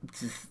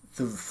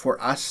for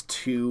us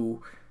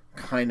to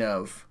kind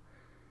of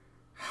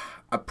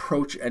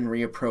approach and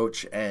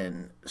reapproach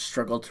and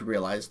struggle to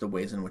realize the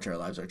ways in which our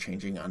lives are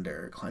changing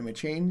under climate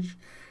change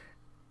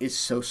is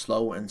so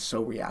slow and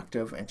so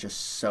reactive and just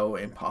so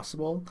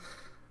impossible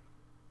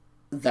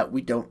that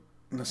we don't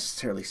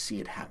necessarily see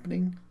it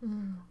happening,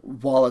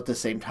 while at the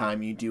same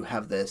time you do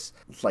have this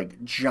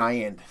like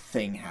giant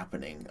thing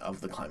happening of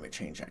the climate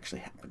change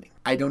actually happening.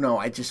 I don't know,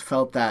 I just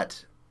felt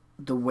that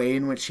the way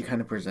in which she kind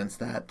of presents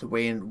that, the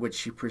way in which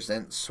she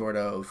presents sort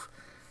of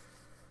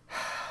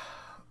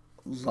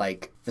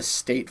like the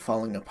state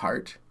falling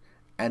apart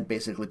and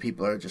basically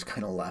people are just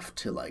kind of left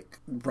to like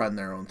run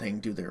their own thing,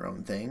 do their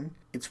own thing.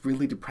 It's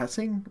really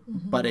depressing,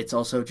 but it's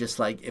also just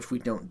like if we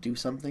don't do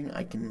something,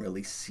 I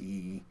can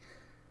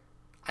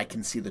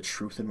see the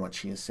truth in what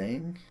she is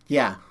saying.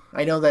 Yeah,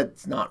 I know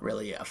that's not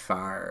really a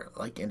far,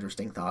 like,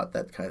 interesting thought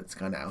that's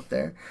kind of out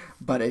there,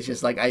 but it's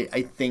just like,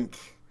 I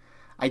think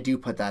I do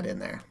put that in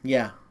there.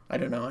 Yeah, I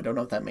don't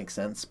know if that makes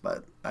sense,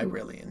 but I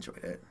really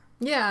enjoyed it.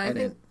 Yeah, I think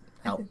it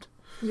helped.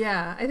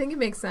 I think it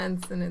makes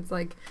sense, and it's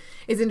like,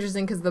 it's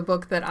interesting because the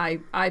book that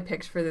I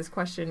picked for this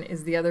question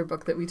is the other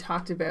book that we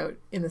talked about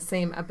in the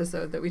same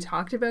episode that we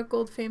talked about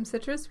Gold Fame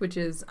Citrus, which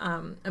is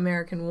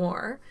American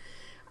War.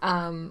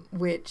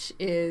 Which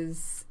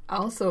is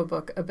also a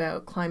book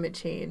about climate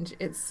change.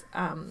 It's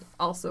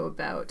also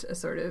about a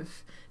sort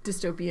of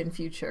dystopian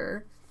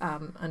future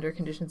under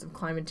conditions of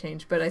climate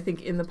change. But I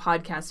think in the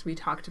podcast we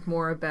talked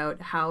more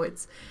about how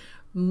it's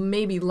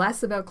maybe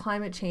less about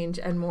climate change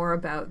and more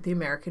about the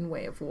American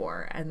way of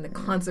war and the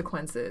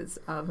consequences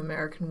of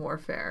American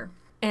warfare.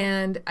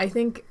 And I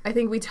think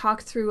we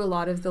talked through a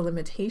lot of the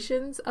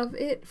limitations of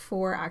it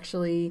for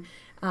actually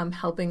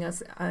helping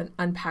us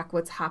unpack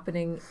what's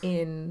happening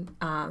in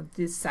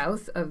the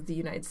south of the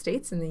United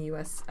States, in the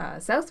U.S.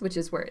 South, which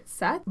is where it's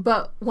set.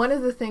 But one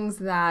of the things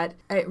that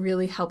it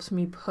really helped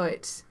me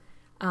put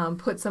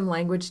some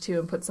language to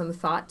and put some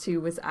thought to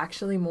was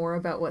actually more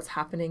about what's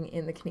happening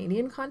in the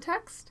Canadian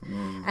context.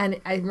 And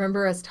I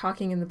remember us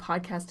talking in the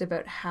podcast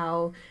about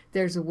how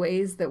there's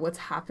ways that what's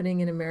happening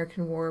in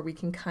American War, we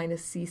can kind of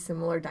see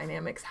similar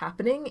dynamics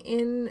happening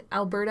in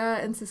Alberta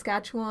and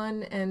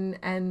Saskatchewan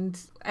and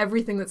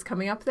everything that's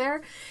coming up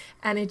there.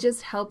 And it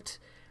just helped,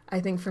 I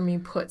think, for me,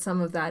 put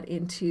some of that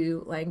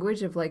into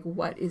language of like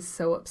what is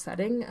so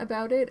upsetting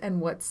about it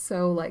and what's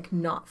so like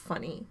not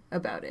funny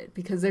about it.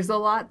 Because there's a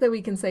lot that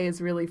we can say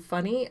is really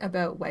funny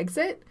about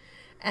Wexit,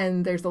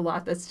 and there's a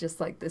lot that's just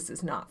like, this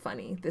is not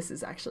funny. This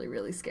is actually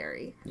really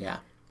scary. Yeah,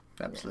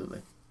 absolutely.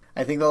 Yeah.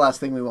 I think the last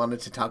thing we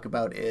wanted to talk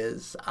about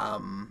is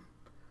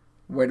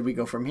where do we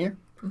go from here?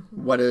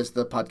 What does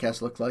the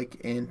podcast look like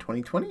in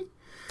 2020?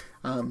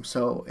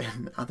 So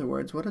in other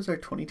words, what is our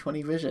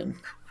 2020 vision?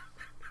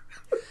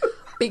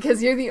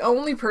 Because you're the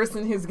only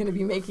person who's going to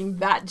be making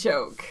that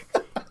joke.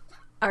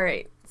 All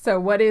right. So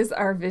what is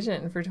our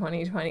vision for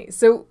 2020?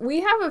 So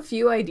we have a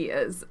few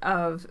ideas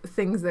of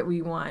things that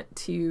we want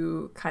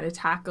to kind of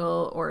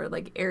tackle, or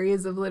like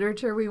areas of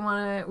literature we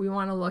want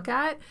to look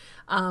at.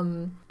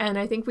 And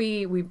I think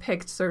we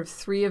picked sort of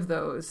 3 of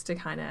those to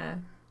kind of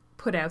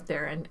put out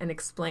there and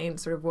explain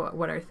sort of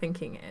what our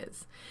thinking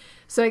is.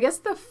 So I guess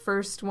the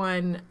first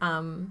one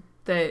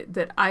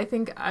that I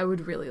think I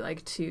would really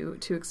like to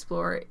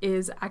explore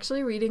is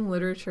actually reading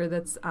literature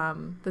that's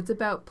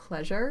about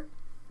pleasure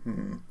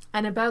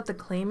and about the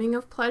claiming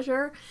of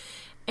pleasure.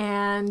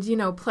 And, you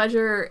know,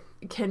 pleasure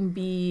can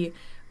be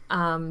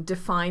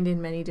defined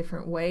in many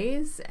different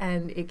ways,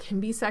 and it can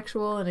be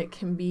sexual and it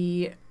can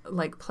be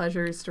like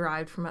pleasures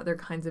derived from other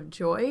kinds of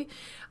joy.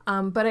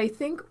 But I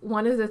think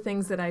one of the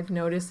things that I've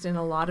noticed in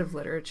a lot of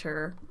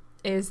literature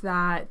is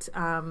that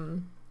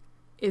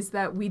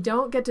we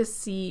don't get to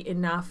see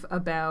enough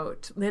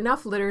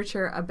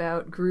literature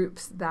about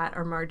groups that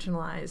are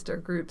marginalized, or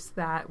groups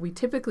that we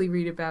typically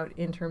read about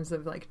in terms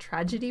of like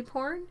tragedy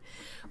porn.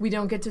 We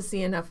don't get to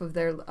see enough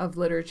of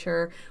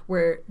literature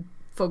where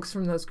folks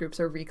from those groups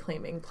are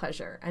reclaiming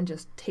pleasure and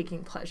just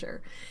taking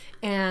pleasure.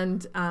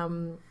 And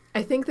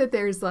I think that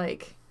there's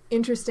like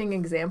interesting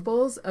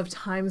examples of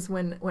times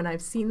when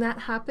I've seen that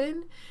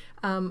happen.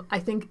 I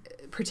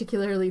think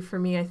particularly for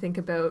me, I think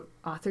about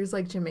authors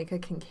like Jamaica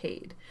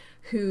Kincaid,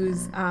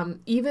 who's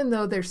even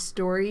though their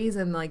stories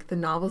and like the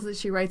novels that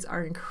she writes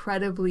are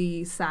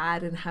incredibly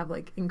sad and have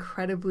like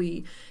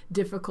incredibly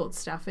difficult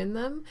stuff in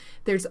them,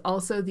 there's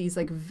also these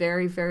like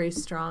very, very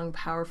strong,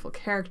 powerful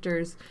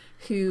characters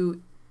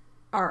who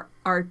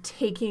are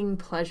taking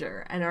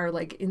pleasure and are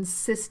like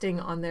insisting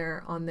on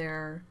their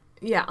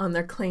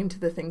claim to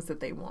the things that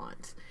they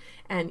want.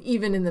 And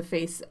even in the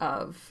face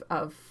of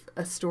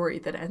a story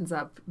that ends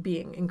up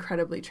being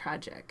incredibly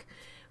tragic.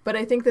 But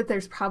I think that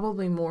there's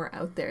probably more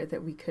out there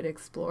that we could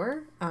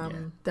explore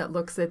that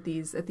looks at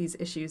these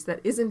issues, that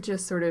isn't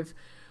just sort of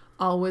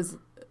always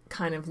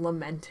kind of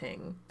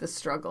lamenting the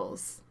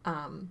struggles,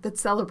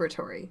 that's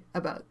celebratory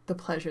about the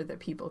pleasure that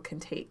people can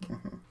take.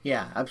 Mm-hmm.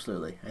 Yeah,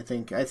 absolutely. I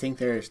think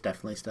there's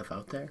definitely stuff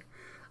out there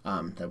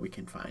that we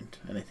can find,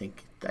 and I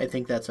think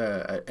that's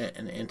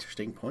an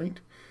interesting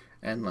point.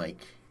 And like,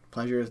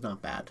 pleasure is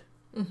not bad.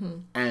 Mm-hmm.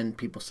 And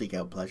people seek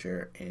out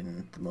pleasure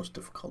in the most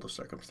difficult of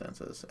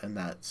circumstances, and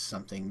that's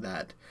something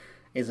that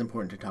is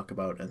important to talk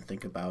about and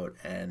think about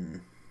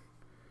and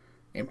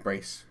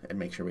embrace and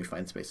make sure we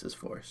find spaces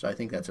for. So I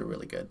think that's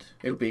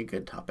it'll be a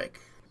good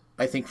topic.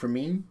 I think for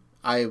me,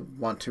 I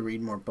want to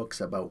read more books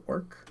about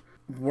work.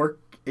 Work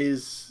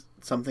is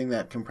something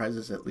that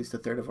comprises at least a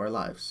third of our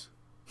lives.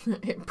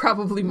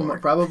 Probably more.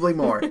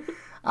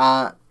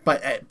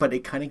 But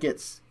it kind of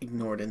gets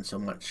ignored in so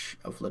much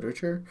of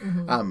literature.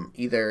 Mm-hmm.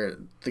 Either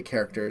the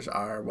characters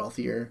are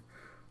wealthier,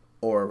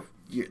 or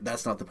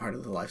that's not the part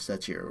of the life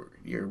that you're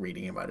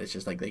reading about. It's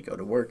just like they go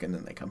to work and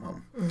then they come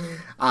home.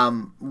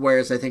 Mm-hmm.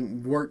 Whereas I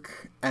think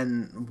work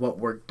and what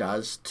work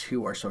does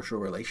to our social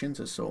relations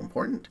is so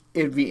important.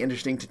 It'd be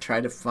interesting to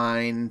try to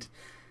find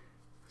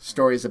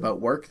stories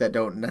about work that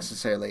don't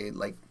necessarily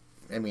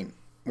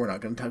we're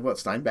not going to talk about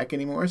Steinbeck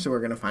anymore, so we're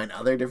going to find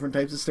other different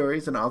types of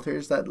stories and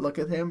authors that look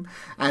at him.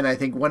 And I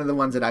think one of the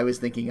ones that I was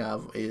thinking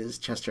of is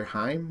Chester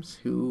Himes,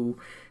 who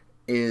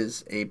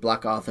is a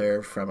Black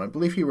author from, I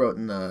believe he wrote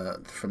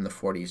from the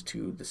 40s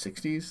to the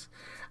 60s.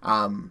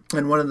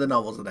 And one of the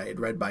novels that I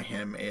had read by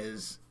him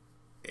is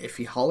If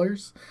He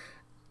Hollers.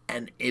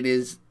 And it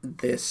is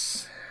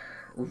this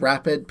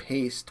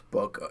rapid-paced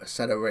book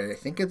set over, I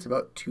think it's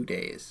about 2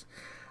 days,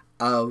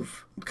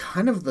 of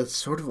kind of the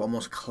sort of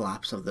almost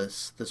collapse of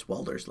this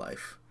welder's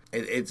life.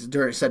 It's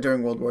set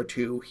during World War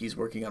II. He's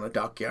working on a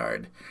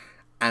dockyard,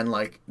 and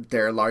like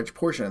there are large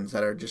portions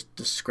that are just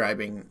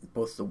describing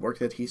both the work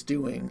that he's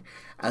doing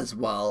as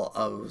well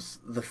as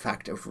the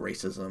fact of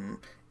racism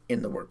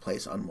in the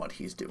workplace on what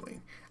he's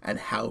doing and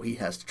how he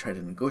has to try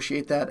to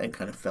negotiate that and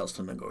kind of fails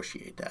to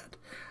negotiate that,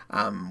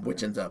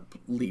 which ends up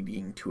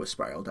leading to a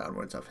spiral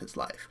downwards of his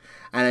life.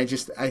 And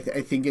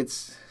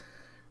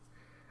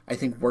I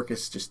think work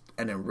is just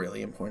a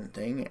really important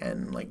thing,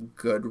 and like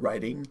good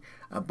writing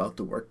about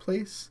the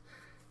workplace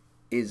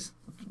is,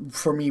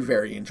 for me,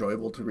 very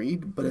enjoyable to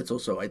read, but it's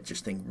also, I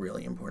just think,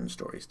 really important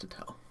stories to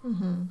tell.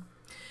 Mm-hmm.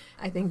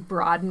 I think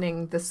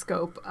broadening the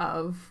scope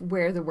of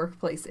where the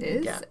workplace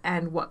is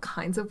and what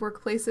kinds of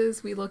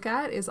workplaces we look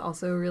at is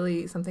also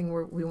really something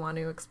we want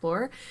to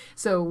explore.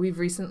 So we've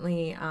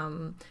recently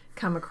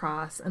come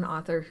across an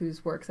author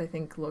whose works I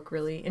think look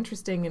really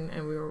interesting,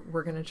 and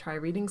we're going to try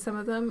reading some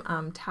of them.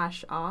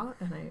 Tash Ah,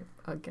 and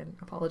I again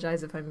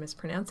apologize if I'm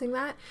mispronouncing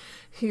that,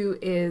 who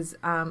is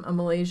a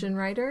Malaysian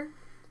writer.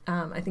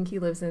 I think he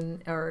lives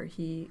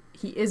he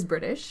is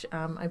British,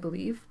 I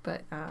believe,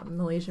 but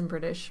Malaysian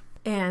British.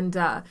 And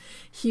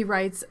he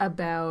writes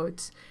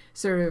about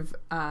sort of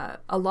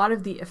a lot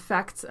of the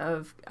effects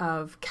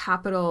of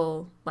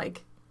capital,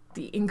 like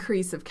the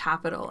increase of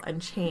capital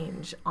and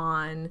change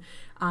on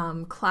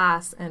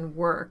class and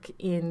work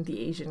in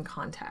the Asian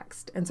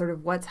context, and sort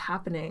of what's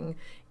happening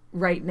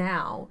right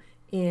now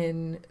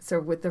in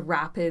sort of with the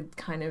rapid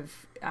kind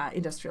of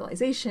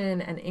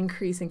industrialization and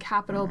increase in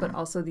capital, but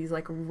also these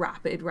like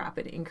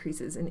rapid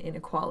increases in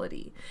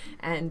inequality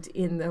and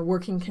in the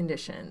working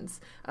conditions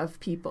of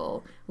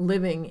people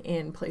living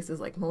in places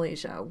like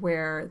Malaysia,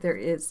 where there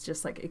is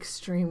just like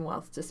extreme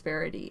wealth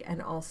disparity, and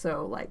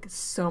also like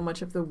so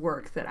much of the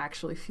work that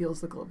actually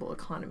fuels the global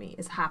economy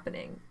is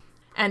happening.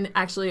 And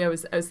actually, I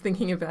was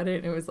thinking about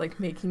it, and it was like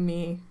making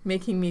me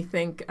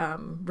think.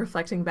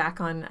 Reflecting back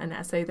on an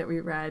essay that we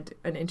read,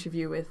 an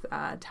interview with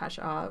Tash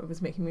Ah, it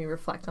was making me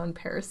reflect on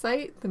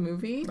Parasite, the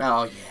movie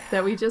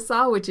that we just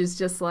saw, which is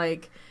just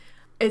like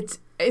it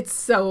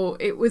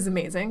was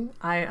amazing.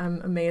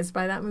 I'm amazed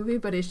by that movie,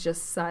 but it's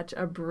just such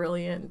a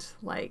brilliant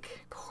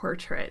like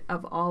portrait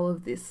of all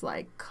of this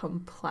like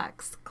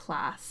complex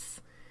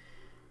class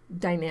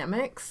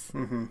dynamics.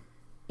 Mm-hmm.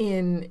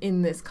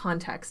 In this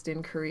context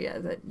in Korea,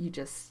 that you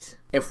just...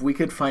 If we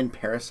could find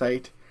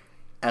Parasite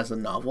as a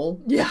novel,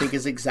 I think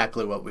is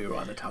exactly what we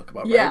want to talk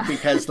about, right?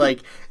 Because like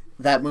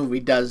that movie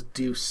does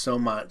do so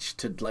much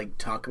to like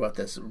talk about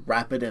this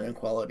rapid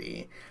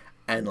inequality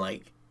and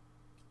like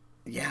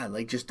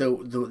just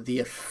the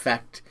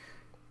effect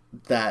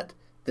that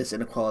this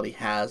inequality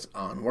has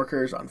on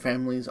workers, on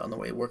families, on the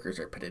way workers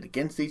are pitted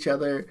against each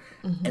other,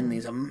 and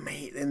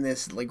in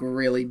this like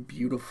really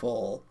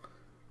beautiful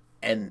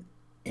an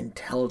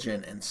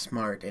intelligent and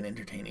smart and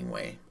entertaining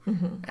way.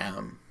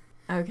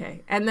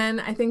 Okay. And then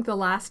I think the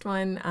last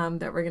one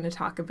that we're going to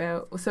talk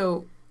about,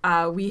 so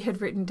we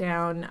had written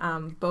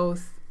down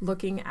both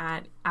looking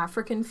at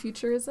African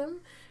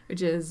futurism,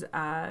 which is,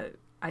 I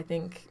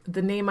think,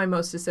 the name I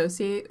most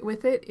associate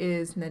with it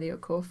is Nnedi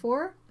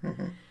Okorafor.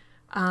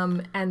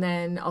 And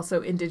then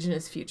also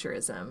Indigenous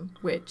futurism,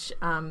 which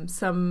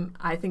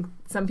I think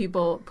some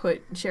people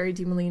put Sherry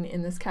DeMolin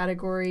in this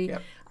category.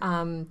 Yep.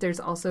 There's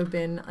also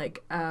been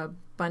like a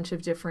bunch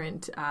of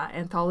different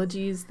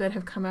anthologies that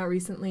have come out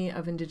recently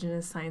of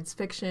Indigenous science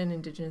fiction,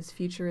 Indigenous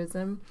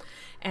futurism.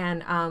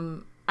 And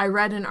I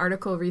read an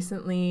article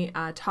recently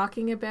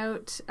talking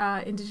about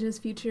Indigenous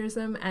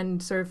futurism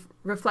and sort of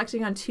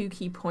reflecting on two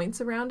key points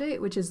around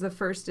it, which is the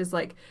first is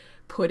like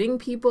putting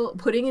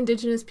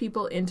Indigenous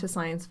people into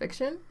science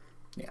fiction.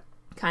 Yeah.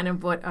 Kind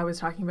of what I was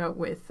talking about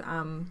with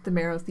the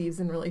Marrow Thieves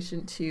in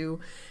relation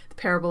to the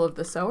parable of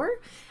the sower.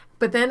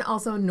 But then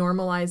also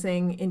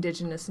normalizing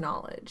Indigenous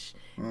knowledge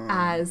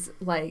as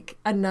like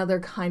another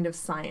kind of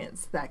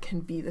science that can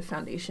be the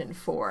foundation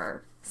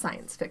for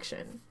science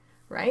fiction,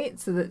 right?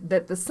 So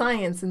that the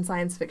science in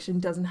science fiction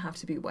doesn't have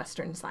to be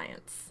Western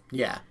science.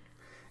 Yeah.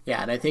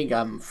 Yeah, and I think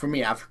for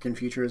me, African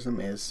futurism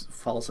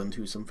falls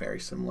into some very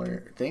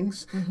similar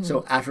things.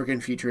 So African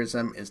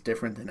futurism is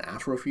different than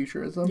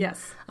Afrofuturism.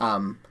 Yes.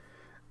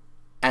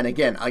 And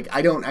again,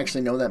 I don't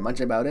actually know that much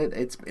about it.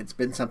 It's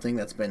been something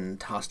that's been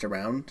tossed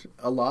around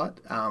a lot,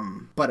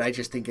 but I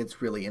just think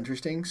it's really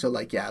interesting. So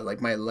my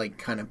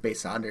kind of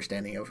base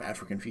understanding of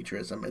African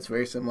futurism is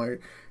very similar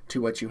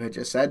to what you had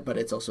just said, but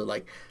it's also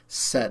like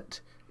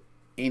set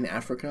in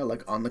Africa,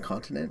 like on the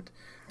continent.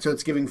 So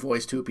it's giving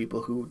voice to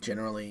people who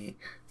generally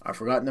are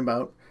forgotten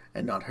about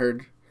and not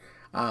heard,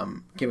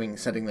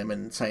 setting them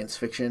in science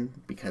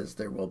fiction because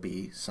there will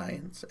be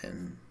science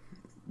and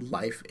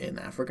life in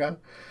Africa.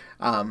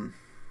 And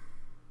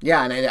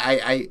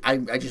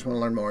I just want to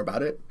learn more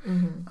about it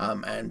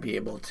and be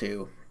able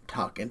to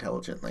talk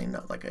intelligently,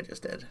 not like I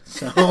just did.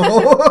 So,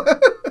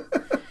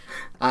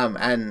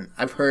 and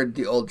I've heard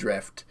The Old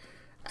Drift,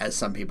 as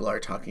some people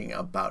are talking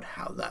about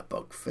how that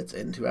book fits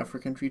into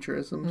African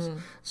futurisms.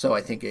 So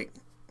I think it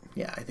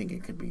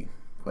could be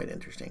quite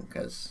interesting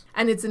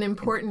and it's an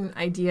important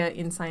idea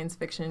in science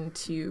fiction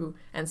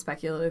and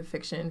speculative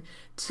fiction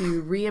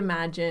to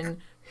reimagine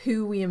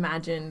who we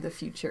imagine the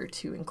future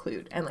to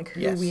include and like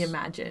who we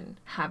imagine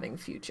having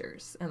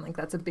futures, and like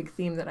that's a big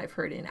theme that I've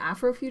heard in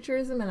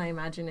Afrofuturism, and I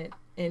imagine it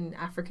in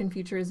African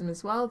futurism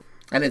as well.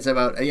 And it's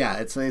about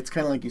it's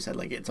kind of like you said,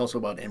 like it's also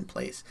about in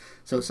place.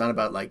 So it's not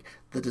about like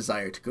the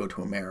desire to go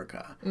to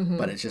America,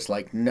 but it's just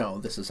like, no,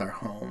 this is our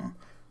home.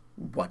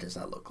 What does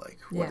that look like?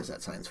 What does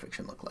that science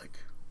fiction look like?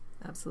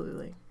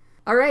 Absolutely.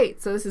 All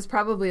right, so this is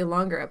probably a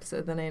longer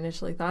episode than I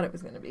initially thought it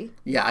was going to be.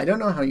 Yeah, I don't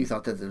know how you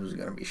thought that this was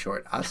going to be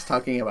short. Us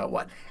talking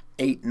about,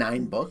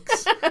 8-9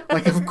 books?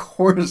 Of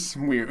course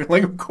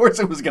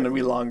it was going to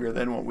be longer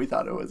than what we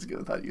thought it was.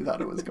 You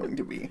thought it was going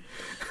to be.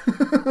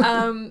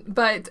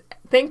 But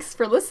thanks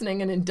for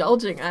listening and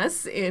indulging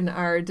us in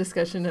our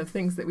discussion of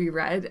things that we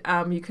read.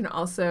 You can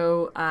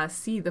also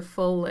see the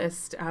full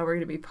list. We're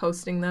going to be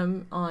posting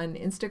them on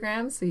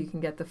Instagram, so you can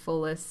get the full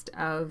list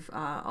of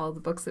all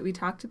the books that we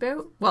talked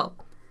about. Well,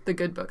 the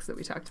good books that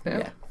we talked about.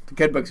 Yeah, the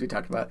good books we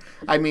talked about.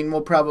 I mean,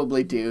 we'll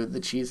probably do the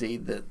cheesy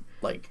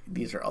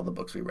these are all the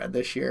books we read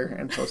this year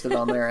and post it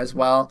on there as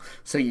well.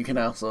 So you can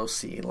also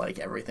see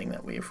everything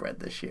that we've read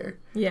this year.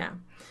 Yeah.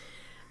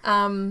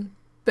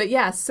 But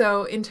yeah,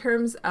 so in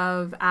terms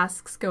of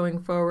asks going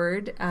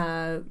forward,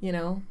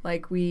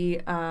 like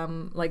we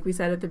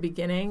said at the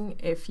beginning,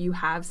 if you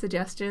have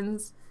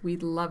suggestions,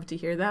 we'd love to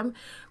hear them.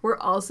 We're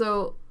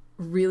also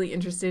really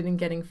interested in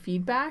getting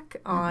feedback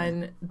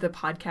on the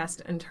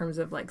podcast in terms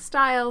of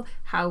style,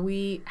 how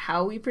we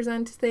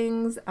present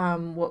things,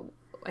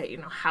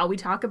 how we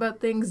talk about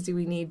things. Do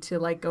we need to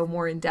go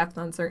more in depth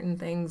on certain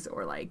things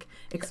or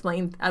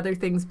explain other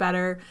things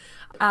better?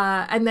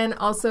 And then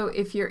also,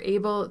 if you're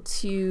able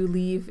to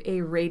leave a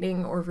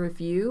rating or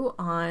review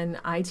on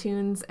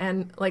iTunes,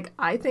 and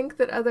I think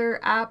that other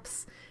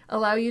apps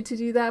allow you to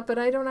do that, but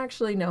I don't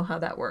actually know how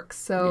that works.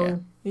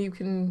 So you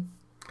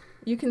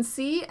can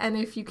see, and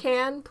if you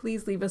can,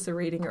 please leave us a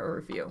rating or a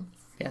review.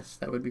 Yes,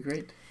 that would be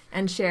great.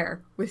 And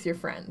share with your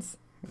friends.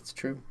 That's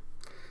true.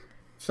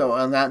 So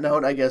on that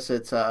note, I guess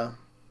it's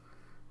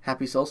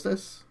happy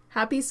solstice.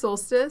 Happy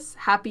solstice.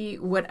 Happy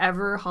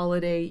whatever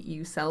holiday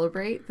you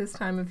celebrate this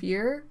time of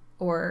year,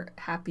 or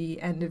happy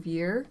end of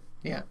year.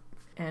 Yeah.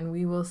 And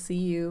we will see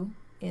you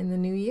in the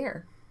new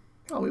year.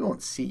 Oh, we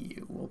won't see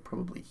you. You'll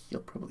probably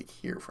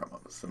hear from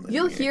us in the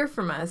You'll new year. Hear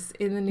from us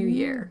in the new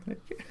year.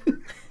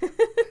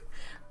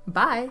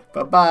 Bye.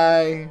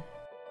 Bye-bye.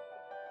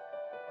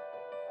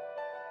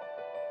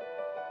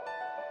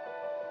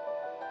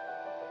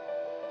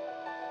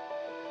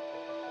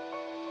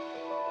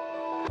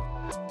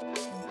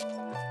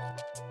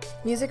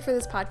 Music for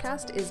this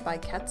podcast is by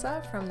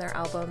Ketsa from their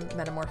album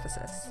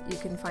Metamorphosis. You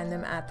can find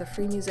them at the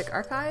Free Music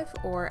Archive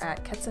or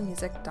at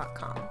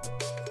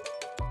ketsamusic.com.